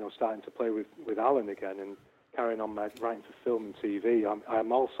from, you know, starting to play with Alan again and carrying on my writing for film and TV,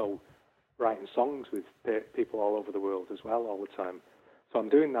 I'm also writing songs with people all over the world as well, all the time. So I'm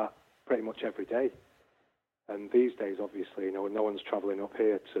doing that pretty much every day. And these days, obviously, you know, no one's travelling up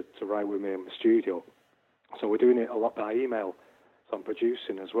here to write with me in the studio. So we're doing it a lot by email. So I'm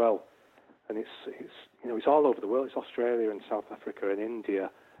producing as well. And it's you know, it's all over the world. It's Australia and South Africa and India,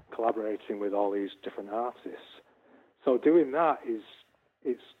 collaborating with all these different artists. So doing that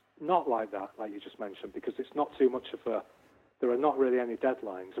it's not like that, like you just mentioned, because it's not too much of there are not really any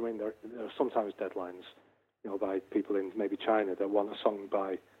deadlines. I mean, there are sometimes deadlines, you know, by people in maybe China that want a song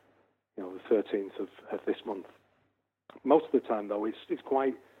by, you know, the 13th of this month. Most of the time, though, it's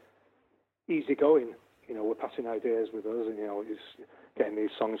quite easy going. You know, we're passing ideas with us, and, you know, it's getting these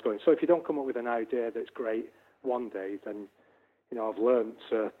songs going. So if you don't come up with an idea that's great one day, then, you know, I've learned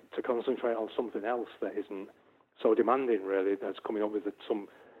to concentrate on something else that isn't so demanding, really, that's coming up with some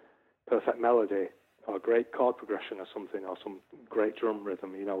perfect melody or a great chord progression or something, or some great drum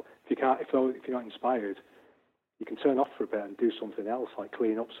rhythm. You know, if you're not inspired, you can turn off for a bit and do something else, like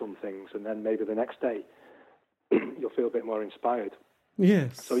clean up some things, and then maybe the next day you'll feel a bit more inspired.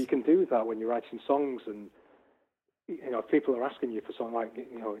 Yes. So you can do that when you're writing songs, and, you know, if people are asking you for something, like,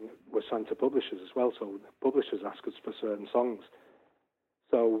 you know, we're signed to publishers as well, so publishers ask us for certain songs.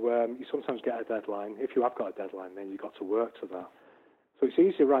 So you sometimes get a deadline. If you have got a deadline, then you've got to work to that. So it's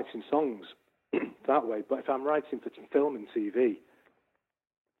easier writing songs that way. But if I'm writing for film and TV,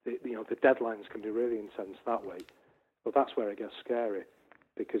 you know, the deadlines can be really intense that way. But that's where it gets scary,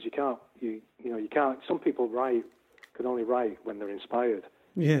 because you can't. Some people can only write when they're inspired.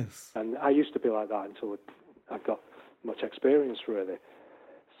 Yes. And I used to be like that until I got much experience, really.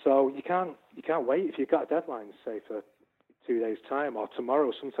 So you can't wait. If you've got a deadline, say for 2 days' time or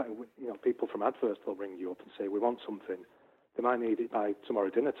tomorrow, sometimes, you know, people from adverts will ring you up and say, we want something. They might need it by tomorrow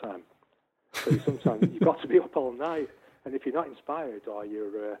dinner time. So sometimes you've got to be up all night. And if you're not inspired, or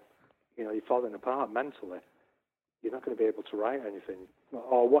you're falling apart mentally, you're not going to be able to write anything.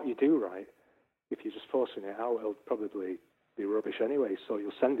 Or what you do write, if you're just forcing it out, it'll probably be rubbish anyway. So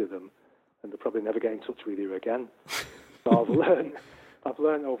you'll send it them, and they'll probably never get in touch with you again. So I've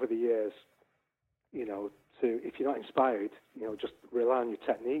learned over the years, you know, if you're not inspired, you know, just rely on your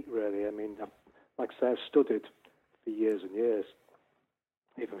technique, really. I mean, like I say, I've studied for years and years,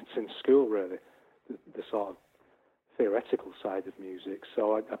 even since school, really, the sort of theoretical side of music.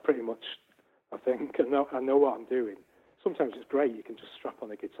 So I pretty much, I think, I know what I'm doing. Sometimes it's great. You can just strap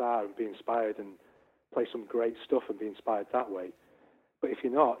on a guitar and be inspired and play some great stuff and be inspired that way. But if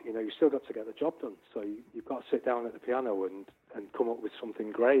you're not, you know, you've still got to get the job done. So you've got to sit down at the piano and come up with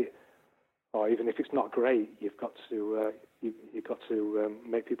something great. Or even if it's not great, you've got to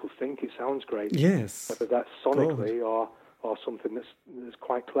make people think it sounds great. Yes. Whether that's sonically or or something that's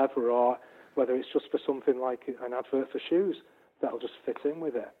quite clever, or whether it's just for something like an advert for shoes that'll just fit in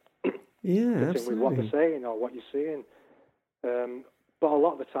with it. Yeah, fit in with what they're saying or what you're seeing. But a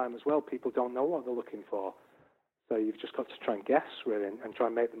lot of the time as well, people don't know what they're looking for. So you've just got to try and guess, really, and try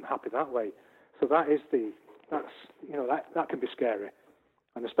and make them happy that way. So that can be scary.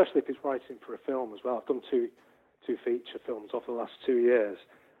 And especially if it's writing for a film as well. I've done two feature films over the last 2 years.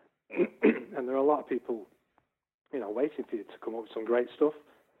 And there are a lot of people, waiting for you to come up with some great stuff.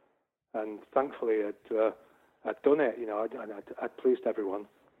 And thankfully, I'd done it, and I'd pleased everyone.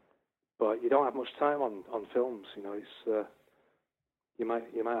 But you don't have much time on films, it's you might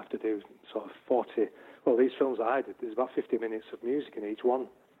have to do sort of 40. Well, these films that I did, there's about 50 minutes of music in each one,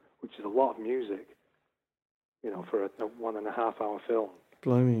 which is a lot of music, for a 1.5 hour film.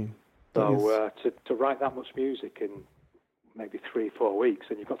 Blimey. So to write that much music in maybe 3-4 weeks,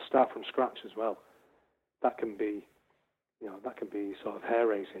 and you've got to start from scratch as well. That can be, sort of hair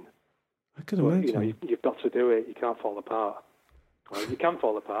raising. I could imagine. You've got to do it. You can't fall apart. Well, you can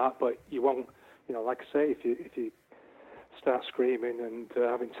fall apart, but you won't. Like I say, if you start screaming and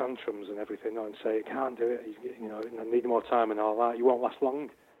having tantrums and everything, and say you can't do it, I need more time and all that, you won't last long.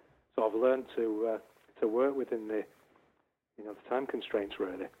 So I've learned to work within the time constraints,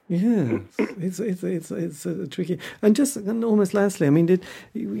 really. Yeah, it's tricky. And almost lastly, I mean,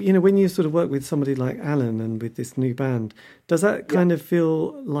 when you sort of work with somebody like Alan and with this new band, does that kind of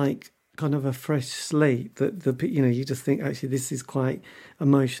feel like kind of a fresh slate that you just think actually this is quite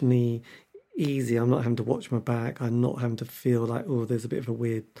emotionally easy? I'm not having to watch my back. I'm not having to feel like, oh, there's a bit of a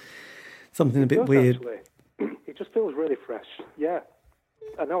weird something, a bit weird. Actually. It just feels really fresh. Yeah.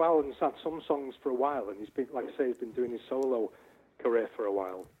 I know Alan's had some songs for a while, and he's been, like I say, he's been doing his solo career for a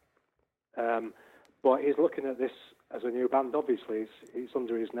while. But he's looking at this as a new band. Obviously, it's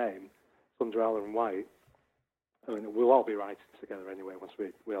under his name. It's under Alan White. I mean, we'll all be writing together anyway once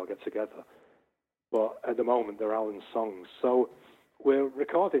we all get together. But at the moment, they're Alan's songs. So we're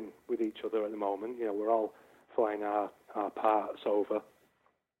recording with each other at the moment. We're all flying our parts over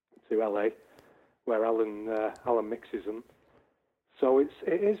to LA, where Alan mixes them. So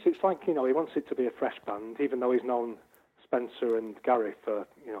it's like, he wants it to be a fresh band, even though he's known Spencer and Gary for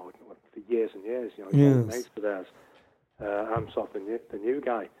years and years. He's all mates for theirs. I'm sort of the new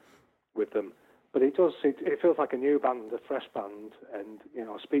guy with them. But it feels like a new band, a fresh band, and,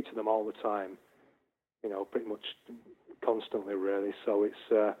 I speak to them all the time, pretty much constantly, really. So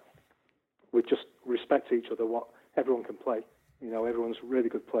it's, we just respect each other, what everyone can play. Everyone's really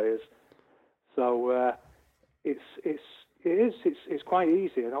good players. So it's quite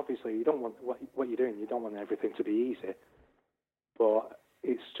easy, and obviously you don't want what you're doing. You don't want everything to be easy, but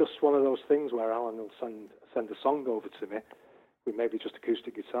it's just one of those things where Alan will send a song over to me with maybe just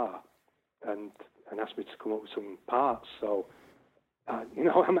acoustic guitar, and ask me to come up with some parts. So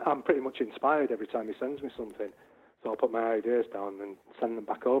I'm pretty much inspired every time he sends me something. So I'll put my ideas down and send them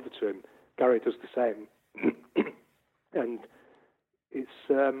back over to him. Gary does the same, and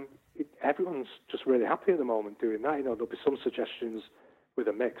it's. Everyone's just really happy at the moment doing that. There'll be some suggestions with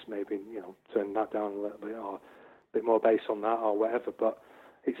a mix, maybe, turn that down a little bit, or a bit more bass on that, or whatever. But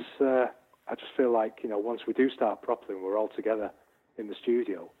it's, I just feel like, once we do start properly and we're all together in the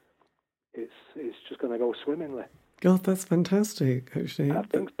studio, it's just going to go swimmingly. God, that's fantastic, actually. I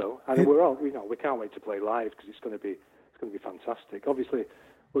think so. And we're all, we can't wait to play live, because it's going to be fantastic. Obviously,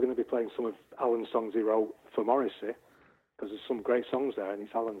 we're going to be playing some of Alan's songs he wrote for Morrissey, because there's some great songs there, and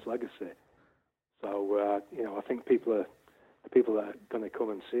it's Alan's legacy. So, I think the people that are going to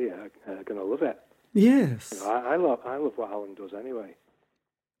come and see it are going to love it. Yes. I love what Alan does anyway.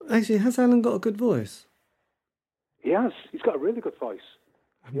 Actually, has Alan got a good voice? He has. He's got a really good voice.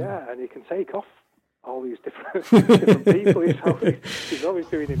 Yeah, and he can take off all these different people. He's always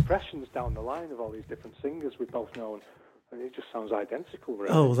doing impressions down the line of all these different singers we've both known. And it just sounds identical,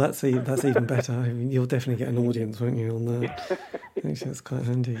 really. Oh, that's even better. I mean, you'll definitely get an audience, won't you, on that? Actually, that's quite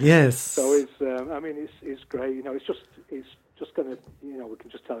handy. Yes. So it's, it's great. It's just going to, we can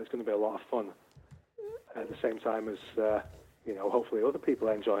just tell it's going to be a lot of fun. At the same time as, hopefully other people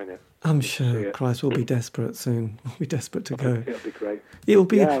are enjoying it. I'm sure. Christ, we'll be desperate soon. We'll be desperate to go. It'll be great. It'll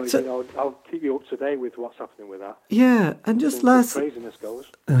be. Yeah, I'll keep you up to date with what's happening with that. Yeah, and just craziness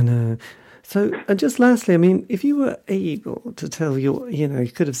goes. I know. So, and just lastly, I mean, if you were able to tell you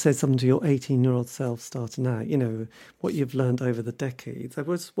could have said something to your 18-year-old self starting out, what you've learned over the decades. I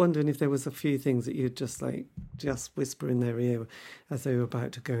was wondering if there was a few things that you'd just whisper in their ear as they were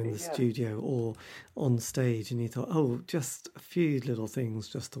about to go in the studio or on stage, and you thought, oh, just a few little things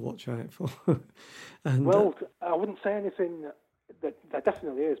just to watch out for. And I wouldn't say anything that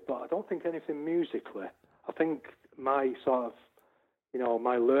definitely is, but I don't think anything musically. I think my sort of,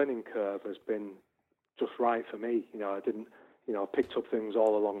 my learning curve has been just right for me. I didn't, picked up things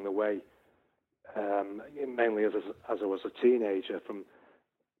all along the way, mainly as I was a teenager, from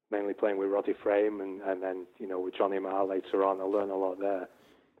mainly playing with Roddy Frame and then, with Johnny Marr later on. I learned a lot there.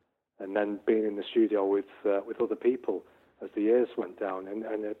 And then being in the studio with other people as the years went down, and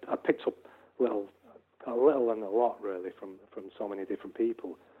I picked up a little and a lot really from so many different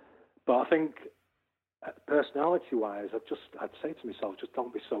people. But I think personality-wise, I'd say to myself, just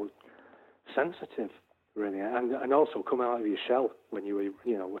don't be so sensitive, really, and also come out of your shell when you were,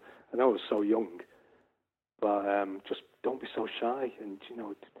 I know I was so young, but just don't be so shy, and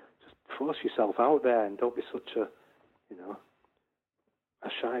just force yourself out there, and don't be such a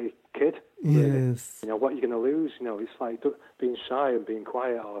shy kid. Really. Yes. What you're going to lose? It's like being shy and being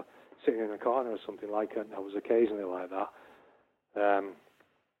quiet, or sitting in a corner or something like that. I was occasionally like that.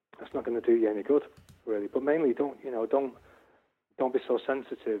 That's not going to do you any good, really. But mainly, don't be so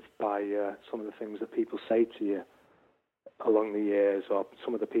sensitive by some of the things that people say to you along the years, or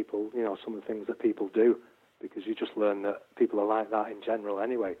some of the things that people do, because you just learn that people are like that in general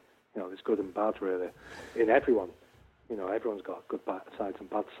anyway. There's good and bad, really, in everyone. Everyone's got good sides and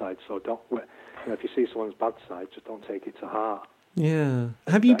bad sides, so don't. If you see someone's bad side, just don't take it to heart. Yeah.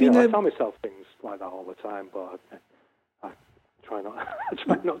 Have you been? I tell myself things like that all the time, but I try not. I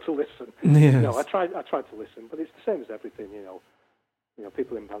try not to listen. Yes. I try to listen, but it's the same as everything.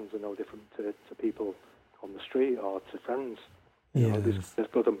 People in bands are no different to people on the street or to friends. Yes. There's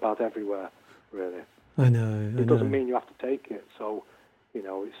good and bad everywhere, really. I know. It doesn't mean you have to take it. So,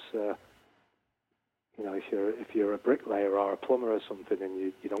 it's. If you're a bricklayer or a plumber or something, and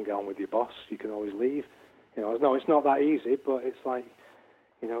you don't get on with your boss, you can always leave. No, it's not that easy, but it's like,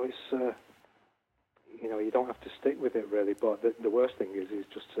 it's you don't have to stick with it really. But the worst thing is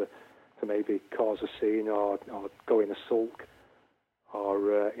just to maybe cause a scene or go in a sulk,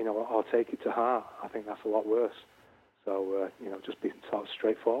 or take it to heart. I think that's a lot worse. So just be sort of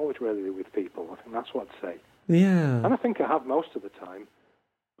straightforward really with people. I think that's what I'd say. Yeah. And I think I have most of the time.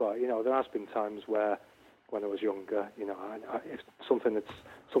 But there has been times where, when I was younger, if something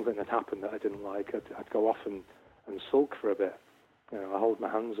had happened that I didn't like, I'd go off and sulk for a bit. I hold my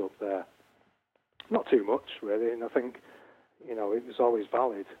hands up there, not too much really, and I think it was always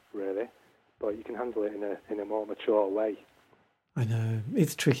valid really, but you can handle it in a more mature way. I know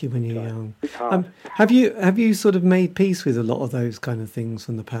it's tricky when you're young. It's hard. Have you sort of made peace with a lot of those kind of things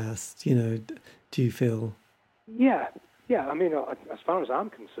from the past? Do you feel? Yeah. I mean, as far as I'm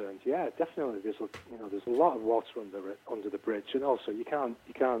concerned, yeah, definitely. There's a lot of water under the bridge, and also you can't.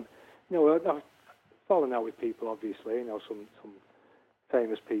 I've fallen out with people, obviously. Some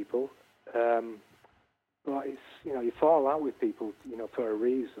famous people, but it's you fall out with people, for a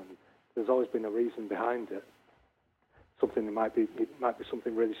reason. There's always been a reason behind it. It might be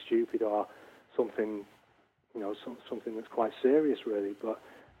something really stupid, or something, something that's quite serious, really. But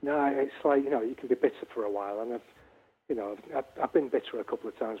no, it's like you can be bitter for a while, and I've been bitter a couple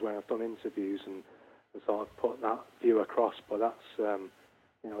of times when I've done interviews and sort of put that view across, but that's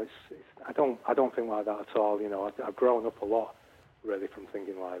I don't think like that at all. I've grown up a lot really from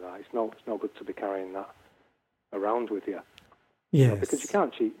thinking like that. It's no good to be carrying that around with you. Yes. Because you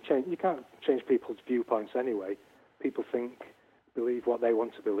can't change people's viewpoints anyway. People believe what they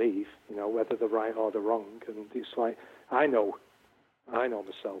want to believe, whether they're right or they're wrong, and it's like I know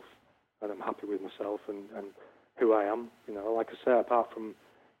myself, and I'm happy with myself and who I am. Like I say, apart from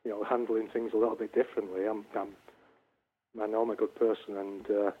handling things a little bit differently, I know I'm a good person, and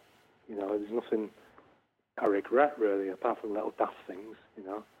there's nothing I regret really, apart from little daft things,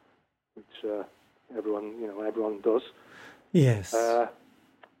 which everyone does. Yes.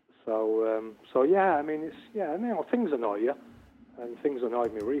 So yeah, I mean things annoy you, and things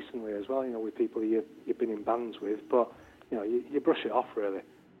annoyed me recently as well. With people you've been in bands with, but you brush it off really.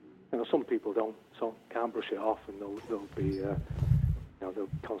 Some people can't brush it off, and they'll be they'll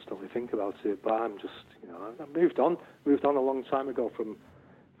constantly think about it. But I'm just I moved on a long time ago from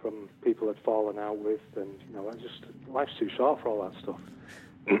people I'd fallen out with, and life's too short for all that stuff.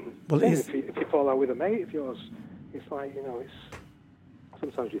 Well, if you fall out with a mate of yours, it's like it's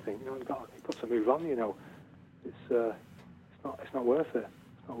sometimes you think you've got to move on. It's not worth it.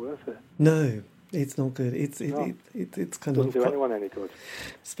 It's not worth it. No. It's not good. It's kind of doesn't do anyone any good,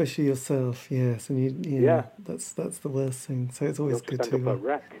 especially yourself. Yes, and that's the worst thing. So it's always good to end up a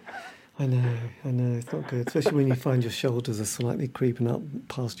wreck. I know. It's not good, especially when you find your shoulders are slightly creeping up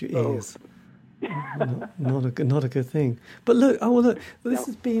past your ears. Not a good thing. But look, this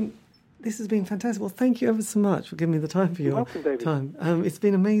has been This has been fantastic. Well, thank you ever so much for giving me the time for You're your welcome, David. time. It's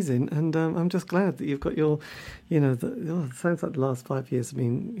been amazing, and I'm just glad that you've got your, it sounds like the last 5 years have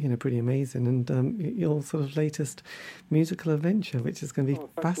been, pretty amazing, and your sort of latest musical adventure, which is going to be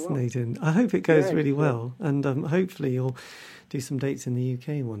thanks a lot. fascinating. I hope it goes Yeah, really yeah. well, and hopefully you'll do some dates in the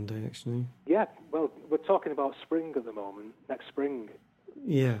UK one day, actually. Yeah, well, we're talking about spring at the moment, next spring.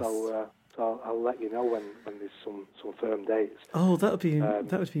 Yes. So I'll let you know when there's some firm dates. Oh, that would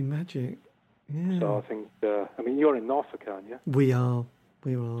be magic. Yeah. So I think, you're in Norfolk, aren't you? We are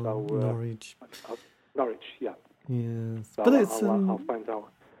Norwich. Norwich, yeah. Yes. So But it's I'll find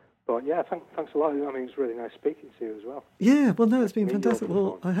out. But yeah, thanks a lot. It's really nice speaking to you as well. Yeah, well, no, it's been Me, you're fantastic. Well,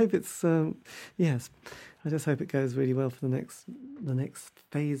 wonderful. I hope it's yes. I just hope it goes really well for the next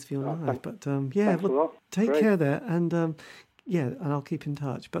phase of your life. But yeah, Thanks a well, lot. take Great. care there, and and I'll keep in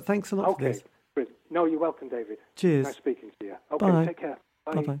touch. But thanks a lot for Okay. this. Brilliant. No, you're welcome, David. Cheers. Nice speaking to you. Okay, Bye. take care.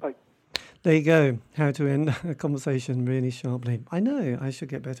 Bye. Bye-bye. Bye. There you go. How to end a conversation really sharply. I know I should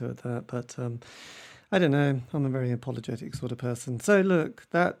get better at that, but I don't know. I'm a very apologetic sort of person. So look,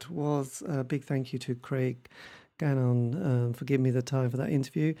 that was a big thank you to Craig Gannon for giving me the time for that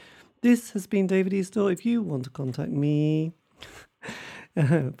interview. This has been David Eastaugh. If you want to contact me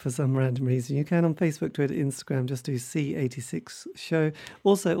for some random reason, you can on Facebook, Twitter, Instagram. Just do C86 Show.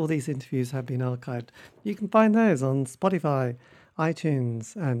 Also, all these interviews have been archived. You can find those on Spotify,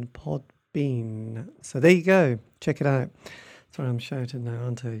 iTunes, and Podbean. So there you go. Check it out. Sorry, I'm shouting now,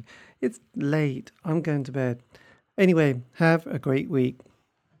 aren't I? It's late. I'm going to bed. Anyway, have a great week.